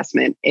company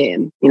investment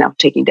in,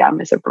 taking down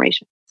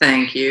misinformation.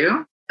 Thank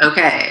you.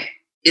 Okay.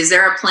 Is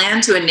there a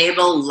plan to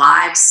enable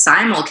live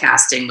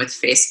simulcasting with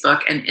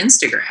Facebook and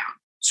Instagram?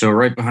 So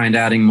right behind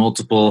adding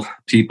multiple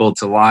people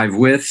to Live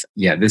With,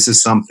 yeah, this is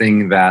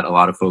something that a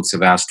lot of folks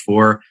have asked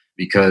for,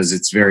 because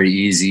it's very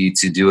easy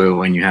to do it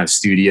when you have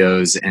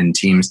studios and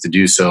teams to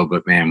do so.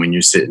 But man, when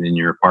you're sitting in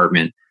your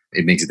apartment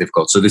it makes it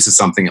difficult. So this is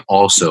something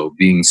also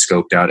being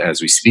scoped out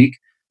as we speak,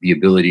 the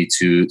ability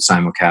to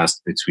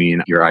simulcast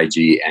between your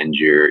IG and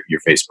your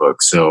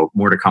Facebook. So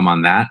more to come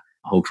on that,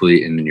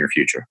 hopefully in the near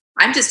future.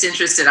 I'm just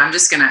interested. I'm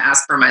just going to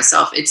ask for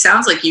myself. It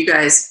sounds like you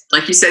guys,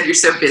 like you said, you're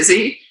so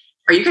busy.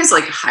 Are you guys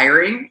like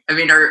hiring? I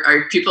mean,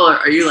 are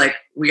you like,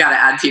 we got to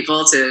add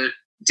people to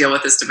deal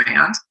with this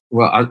demand?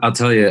 Well, I'll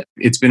tell you,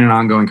 it's been an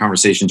ongoing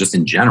conversation just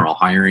in general,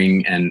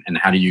 hiring and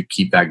how do you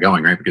keep that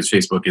going, right? Because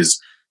Facebook is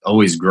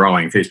always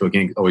growing, Facebook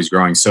Inc. always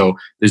growing. So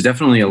there's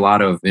definitely a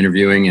lot of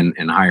interviewing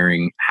and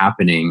hiring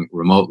happening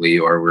remotely,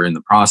 or we're in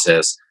the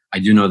process. I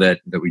do know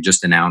that we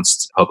just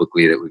announced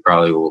publicly that we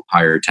probably will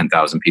hire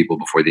 10,000 people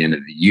before the end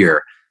of the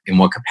year. In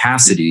what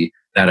capacity,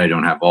 that I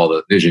don't have all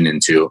the vision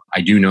into.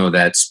 I do know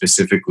that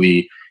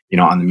specifically,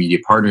 on the media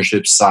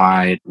partnership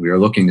side, we are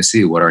looking to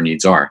see what our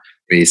needs are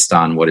based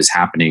on what is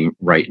happening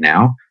right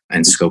now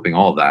and scoping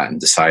all of that and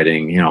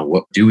deciding,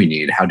 what do we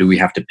need? How do we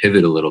have to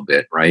pivot a little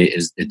bit, right?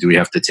 Do we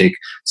have to take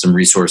some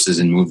resources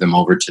and move them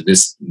over to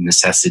this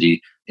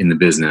necessity in the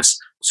business?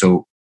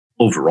 So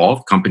overall,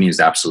 the company is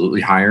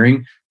absolutely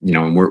hiring,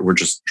 and we're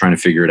just trying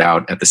to figure it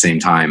out at the same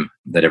time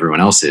that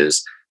everyone else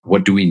is.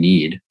 What do we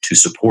need to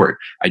support?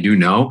 I do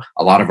know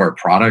a lot of our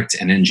product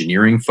and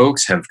engineering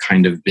folks have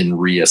kind of been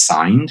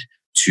reassigned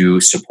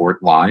to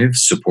support live,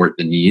 support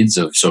the needs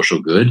of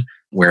social good,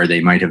 where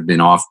they might have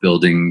been off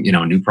building,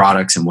 new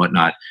products and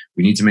whatnot.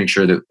 We need to make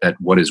sure that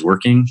what is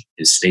working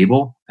is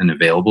stable and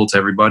available to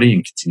everybody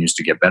and continues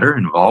to get better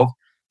and evolve.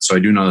 So I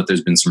do know that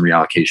there's been some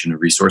reallocation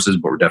of resources,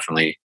 but we're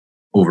definitely,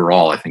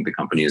 overall, I think the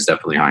company is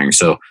definitely hiring.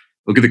 So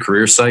look at the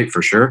career site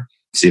for sure.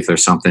 See if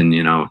there's something,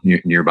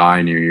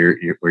 nearby, near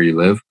your where you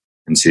live,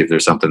 and see if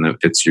there's something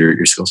that fits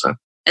your skill set.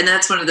 And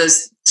that's one of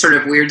those sort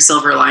of weird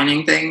silver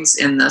lining things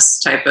in this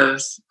type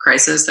of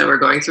crisis that we're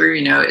going through,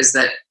 is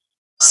that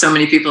so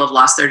many people have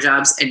lost their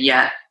jobs, and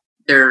yet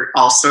there are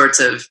all sorts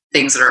of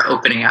things that are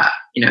opening up,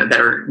 that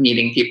are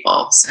needing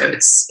people. So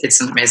it's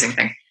an amazing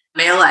thing.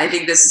 Mayla, I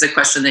think this is a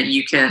question that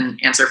you can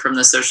answer from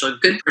the social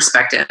good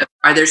perspective.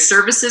 Are there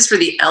services for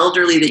the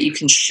elderly that you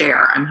can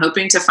share? I'm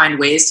hoping to find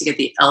ways to get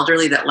the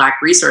elderly that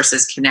lack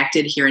resources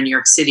connected here in New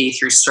York City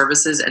through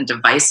services and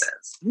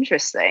devices.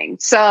 Interesting.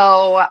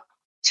 So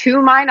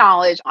to my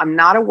knowledge, I'm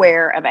not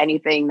aware of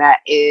anything that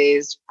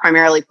is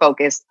primarily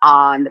focused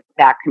on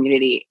that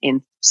community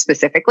in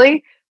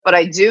specifically. But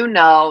I do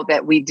know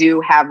that we do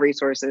have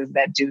resources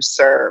that do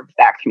serve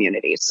that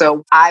community.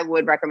 So I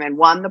would recommend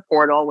the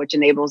portal, which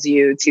enables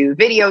you to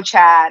video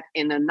chat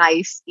in a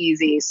nice,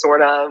 easy,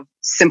 sort of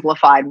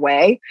simplified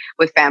way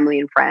with family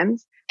and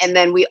friends. And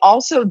then we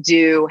also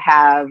do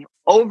have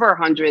over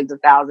hundreds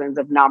of thousands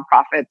of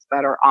nonprofits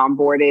that are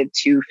onboarded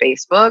to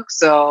Facebook.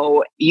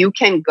 So you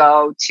can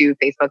go to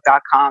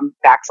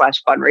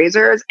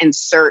facebook.com/fundraisers and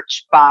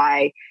search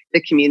by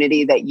the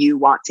community that you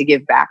want to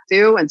give back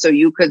to. And so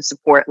you could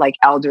support like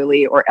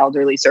elderly or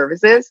elderly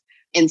services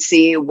and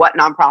see what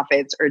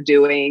nonprofits are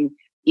doing,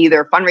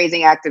 either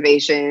fundraising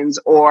activations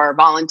or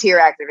volunteer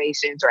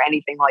activations or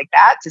anything like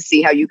that, to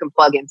see how you can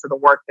plug into the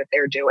work that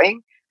they're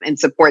doing and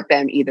support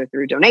them either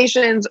through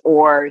donations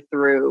or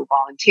through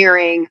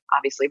volunteering,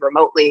 obviously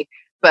remotely.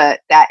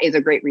 But that is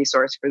a great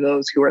resource for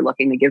those who are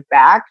looking to give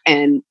back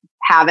and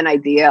have an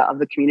idea of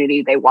the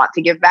community they want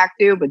to give back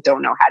to, but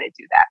don't know how to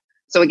do that.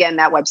 So again,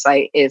 that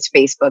website is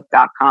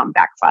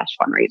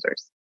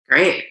facebook.com/fundraisers.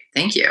 Great.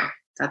 Thank you.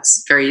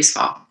 That's very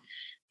useful.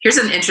 Here's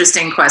an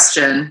interesting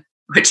question,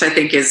 which I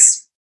think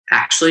is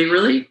actually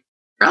really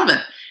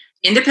relevant.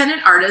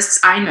 Independent artists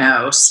I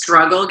know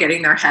struggle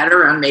getting their head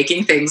around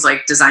making things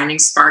like designing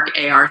Spark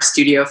AR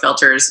studio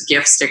filters,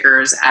 GIF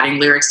stickers, adding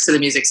lyrics to the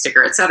music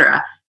sticker,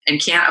 etc., and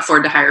can't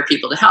afford to hire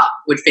people to help.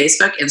 Would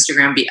Facebook,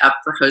 Instagram be up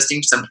for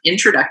hosting some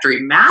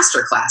introductory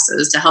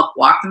masterclasses to help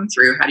walk them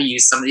through how to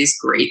use some of these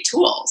great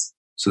tools?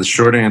 So the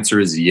short answer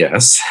is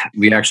yes.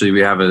 We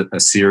have a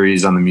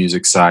series on the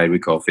music side we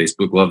call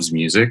Facebook Loves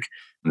Music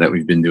that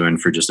we've been doing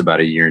for just about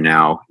a year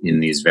now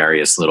in these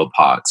various little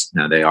pods.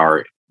 Now they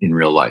are in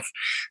real life.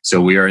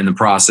 So we are in the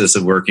process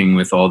of working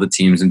with all the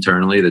teams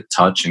internally that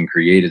touch and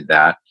created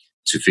that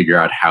to figure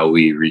out how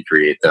we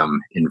recreate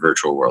them in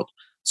virtual world.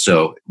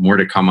 So more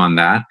to come on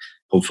that,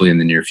 hopefully in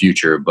the near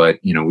future. But,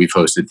 we've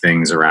hosted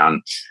things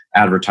around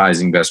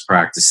advertising best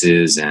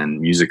practices and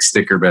music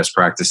sticker best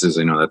practices.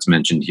 I know that's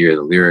mentioned here,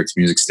 the lyrics,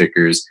 music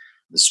stickers,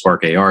 the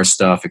Spark AR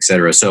stuff,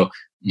 etc. So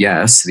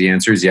yes, the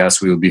answer is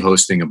yes. We will be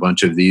hosting a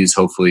bunch of these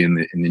hopefully in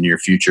the near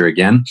future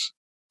again.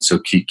 So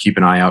keep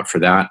an eye out for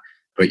that.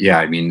 But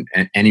yeah,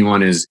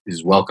 anyone is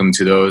welcome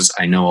to those.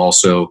 I know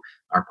also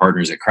our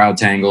partners at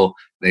CrowdTangle,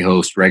 they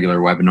host regular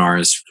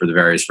webinars for the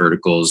various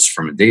verticals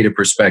from a data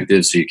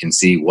perspective, so you can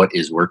see what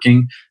is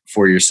working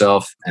for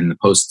yourself and the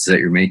posts that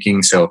you're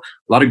making. So a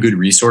lot of good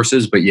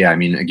resources. But yeah,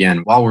 again,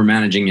 while we're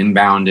managing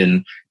inbound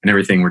and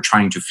everything, we're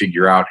trying to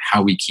figure out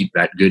how we keep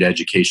that good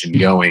education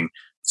going.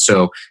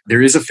 So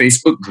there is a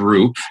Facebook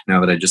group,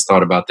 now that I just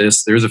thought about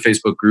this, there is a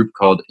Facebook group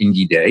called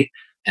Indie Day.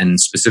 And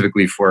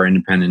specifically for our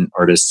independent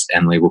artists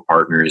and label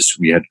partners,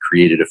 we had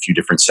created a few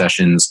different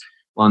sessions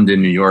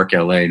London, New York,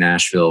 LA,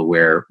 Nashville,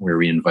 where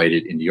we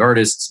invited indie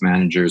artists,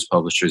 managers,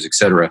 publishers,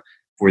 etc.,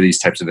 for these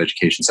types of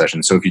education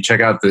sessions. So if you check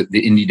out the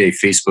Indie Day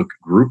Facebook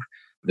group,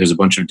 there's a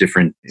bunch of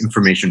different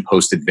information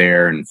posted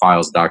there and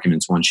files,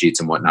 documents, one sheets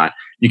and whatnot.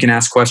 You can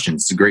ask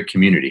questions. It's a great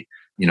community.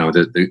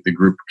 The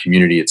group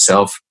community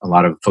itself, a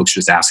lot of folks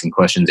just asking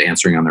questions,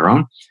 answering on their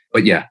own.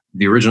 But yeah,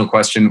 the original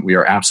question, we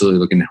are absolutely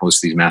looking to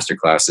host these master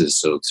classes.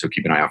 So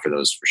keep an eye out for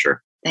those for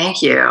sure.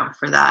 Thank you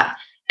for that.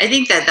 I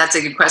think that that's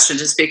a good question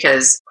just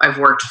because I've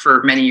worked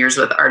for many years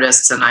with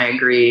artists and I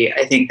agree.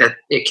 I think that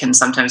it can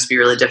sometimes be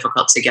really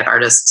difficult to get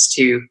artists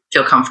to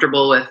feel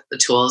comfortable with the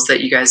tools that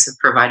you guys have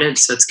provided.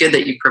 So it's good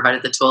that you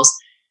provided the tools.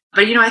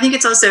 But, I think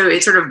it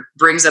sort of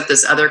brings up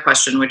this other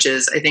question, which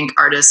is I think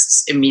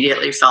artists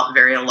immediately felt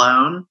very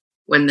alone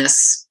when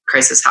this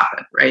crisis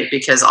happened, right?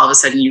 Because all of a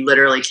sudden you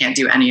literally can't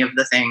do any of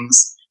the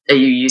things that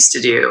you used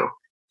to do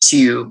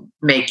to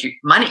make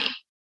money.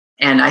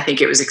 And I think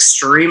it was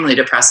extremely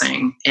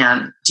depressing.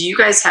 And do you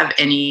guys have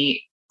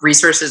any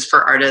resources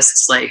for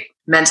artists, like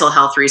mental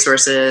health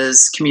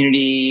resources,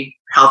 community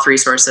health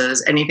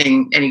resources,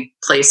 anything, any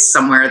place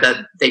somewhere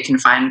that they can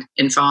find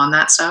info on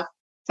that stuff?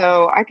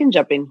 So I can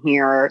jump in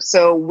here.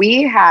 So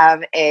we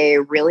have a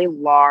really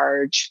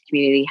large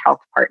community health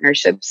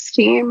partnerships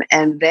team,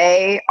 and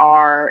they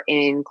are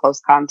in close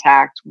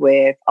contact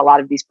with a lot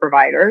of these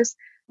providers,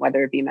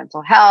 whether it be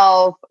mental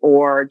health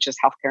or just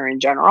healthcare in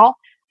general.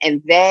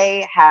 And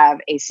they have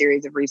a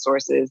series of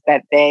resources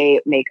that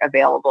they make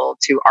available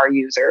to our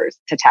users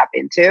to tap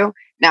into.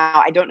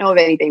 Now, I don't know of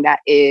anything that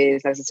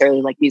is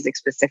necessarily like music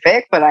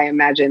specific, but I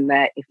imagine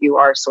that if you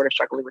are sort of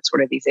struggling with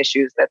sort of these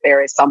issues, that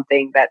there is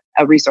something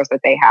a resource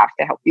that they have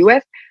to help you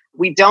with.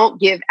 We don't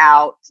give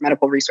out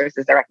medical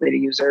resources directly to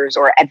users,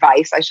 or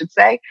advice, I should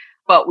say,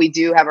 but we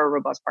do have a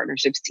robust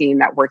partnerships team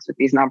that works with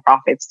these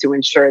nonprofits to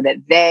ensure that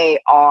they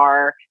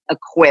are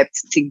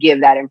equipped to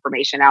give that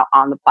information out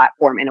on the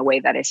platform in a way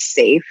that is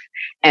safe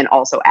and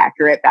also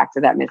accurate, back to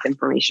that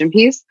misinformation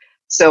piece.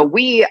 So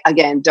we,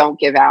 again, don't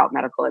give out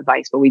medical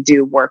advice, but we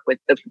do work with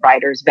the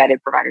providers,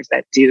 vetted providers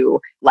that do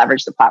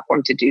leverage the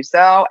platform to do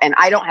so. And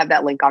I don't have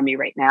that link on me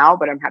right now,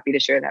 but I'm happy to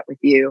share that with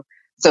you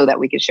so that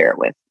we can share it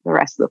with the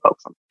rest of the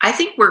folks. I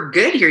think we're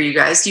good here, you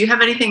guys. Do you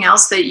have anything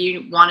else that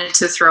you wanted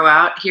to throw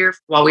out here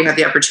while we have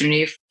the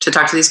opportunity to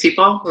talk to these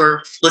people who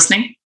are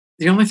listening?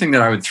 The only thing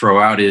that I would throw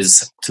out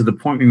is to the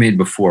point we made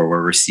before,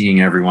 where we're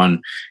seeing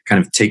everyone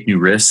kind of take new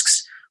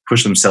risks,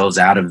 push themselves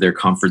out of their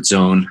comfort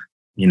zone,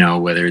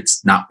 whether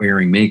it's not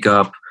wearing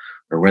makeup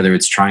or whether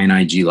it's trying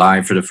IG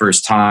Live for the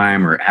first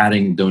time or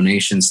adding a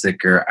donation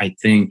sticker. I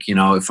think,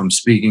 if I'm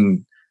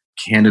speaking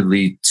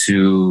candidly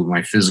to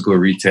my physical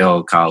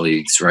retail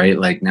colleagues, right?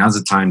 Like, now's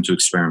the time to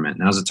experiment.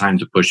 Now's the time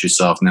to push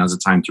yourself. Now's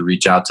the time to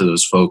reach out to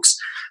those folks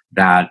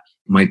that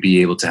might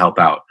be able to help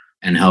out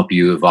and help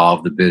you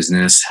evolve the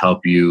business,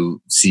 help you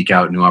seek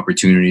out new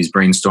opportunities,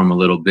 brainstorm a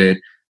little bit.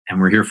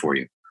 And we're here for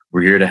you.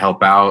 We're here to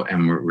help out,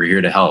 and we're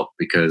here to help,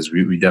 because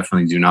we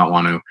definitely do not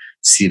want to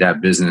see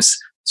that business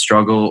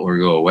struggle or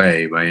go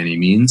away by any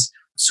means.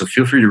 So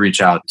feel free to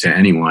reach out to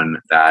anyone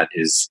that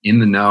is in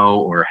the know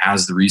or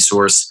has the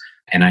resource.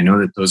 And I know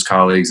that those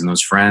colleagues and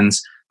those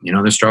friends,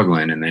 they're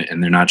struggling and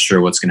they're not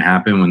sure what's going to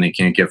happen when they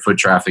can't get foot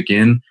traffic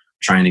in,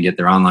 trying to get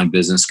their online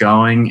business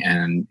going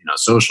and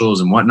socials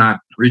and whatnot.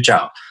 Reach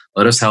out.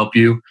 Let us help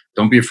you.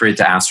 Don't be afraid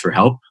to ask for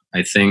help.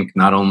 I think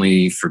not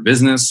only for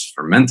business,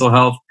 for mental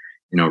health,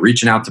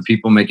 reaching out to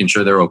people, making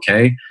sure they're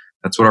okay.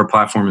 That's what our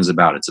platform is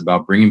about. It's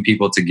about bringing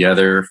people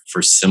together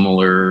for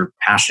similar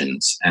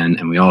passions.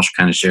 And we all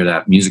kind of share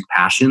that music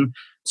passion.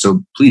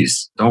 So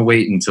please don't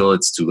wait until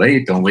it's too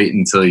late. Don't wait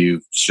until you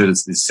should have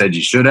said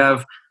you should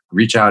have.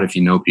 Reach out if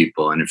you know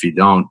people. And if you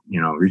don't,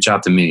 reach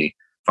out to me.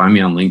 Find me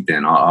on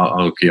LinkedIn.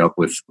 I'll hook you up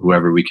with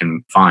whoever we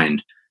can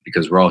find,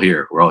 because we're all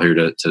here. We're all here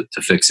to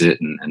fix it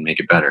and make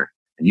it better.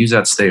 And use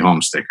that stay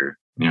home sticker.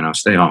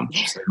 Stay home.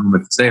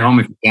 Stay home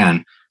if you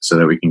can, so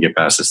that we can get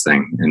past this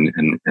thing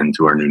and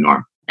to our new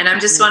norm. And I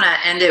just want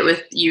to end it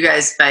with you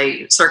guys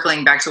by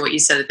circling back to what you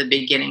said at the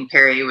beginning,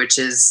 Perry, which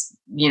is,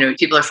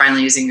 people are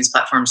finally using these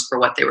platforms for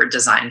what they were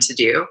designed to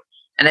do.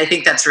 And I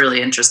think that's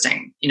really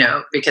interesting,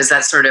 because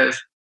that sort of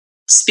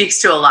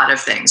speaks to a lot of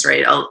things,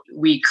 right?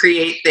 We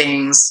create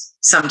things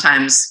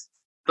sometimes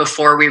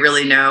before we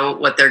really know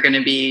what they're going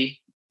to be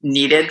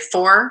needed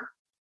for.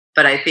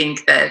 But I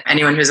think that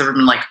anyone who's ever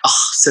been like,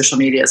 social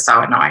media is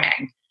so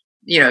annoying.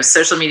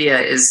 Social media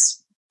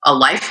is a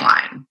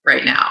lifeline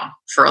right now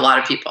for a lot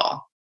of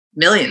people,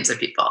 millions of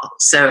people.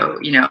 So,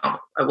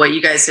 what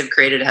you guys have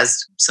created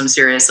has some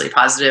seriously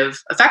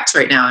positive effects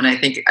right now. And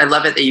I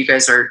love it that you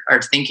guys are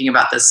thinking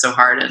about this so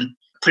hard and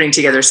putting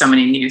together so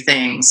many new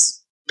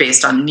things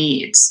based on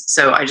needs.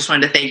 So I just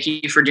wanted to thank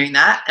you for doing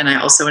that. And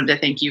I also wanted to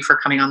thank you for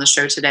coming on the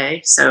show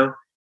today. So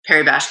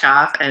Perry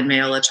Bashkoff and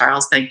Mayola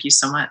Charles, thank you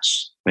so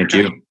much. Thank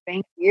you.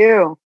 Thank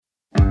you.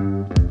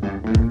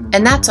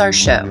 And that's our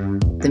show.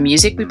 The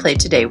music we played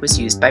today was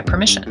used by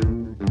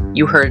permission.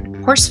 You heard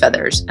Horse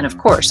Feathers and, of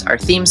course, our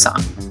theme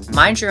song,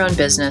 Mind Your Own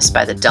Business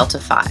by the Delta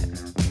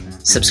 5.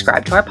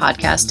 Subscribe to our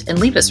podcast and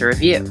leave us a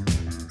review.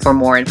 For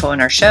more info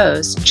on our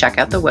shows, check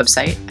out the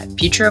website at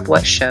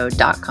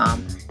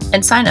futureofwhatshow.com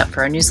and sign up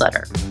for our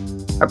newsletter.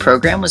 Our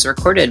program was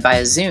recorded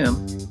via Zoom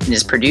and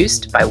is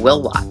produced by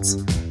Will Watts.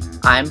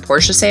 I'm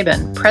Portia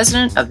Sabin,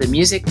 President of the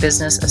Music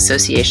Business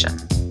Association.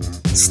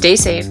 Stay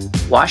safe,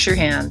 wash your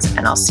hands,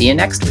 and I'll see you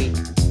next week.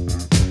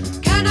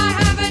 Can I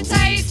have a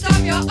taste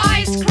of your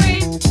ice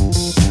cream?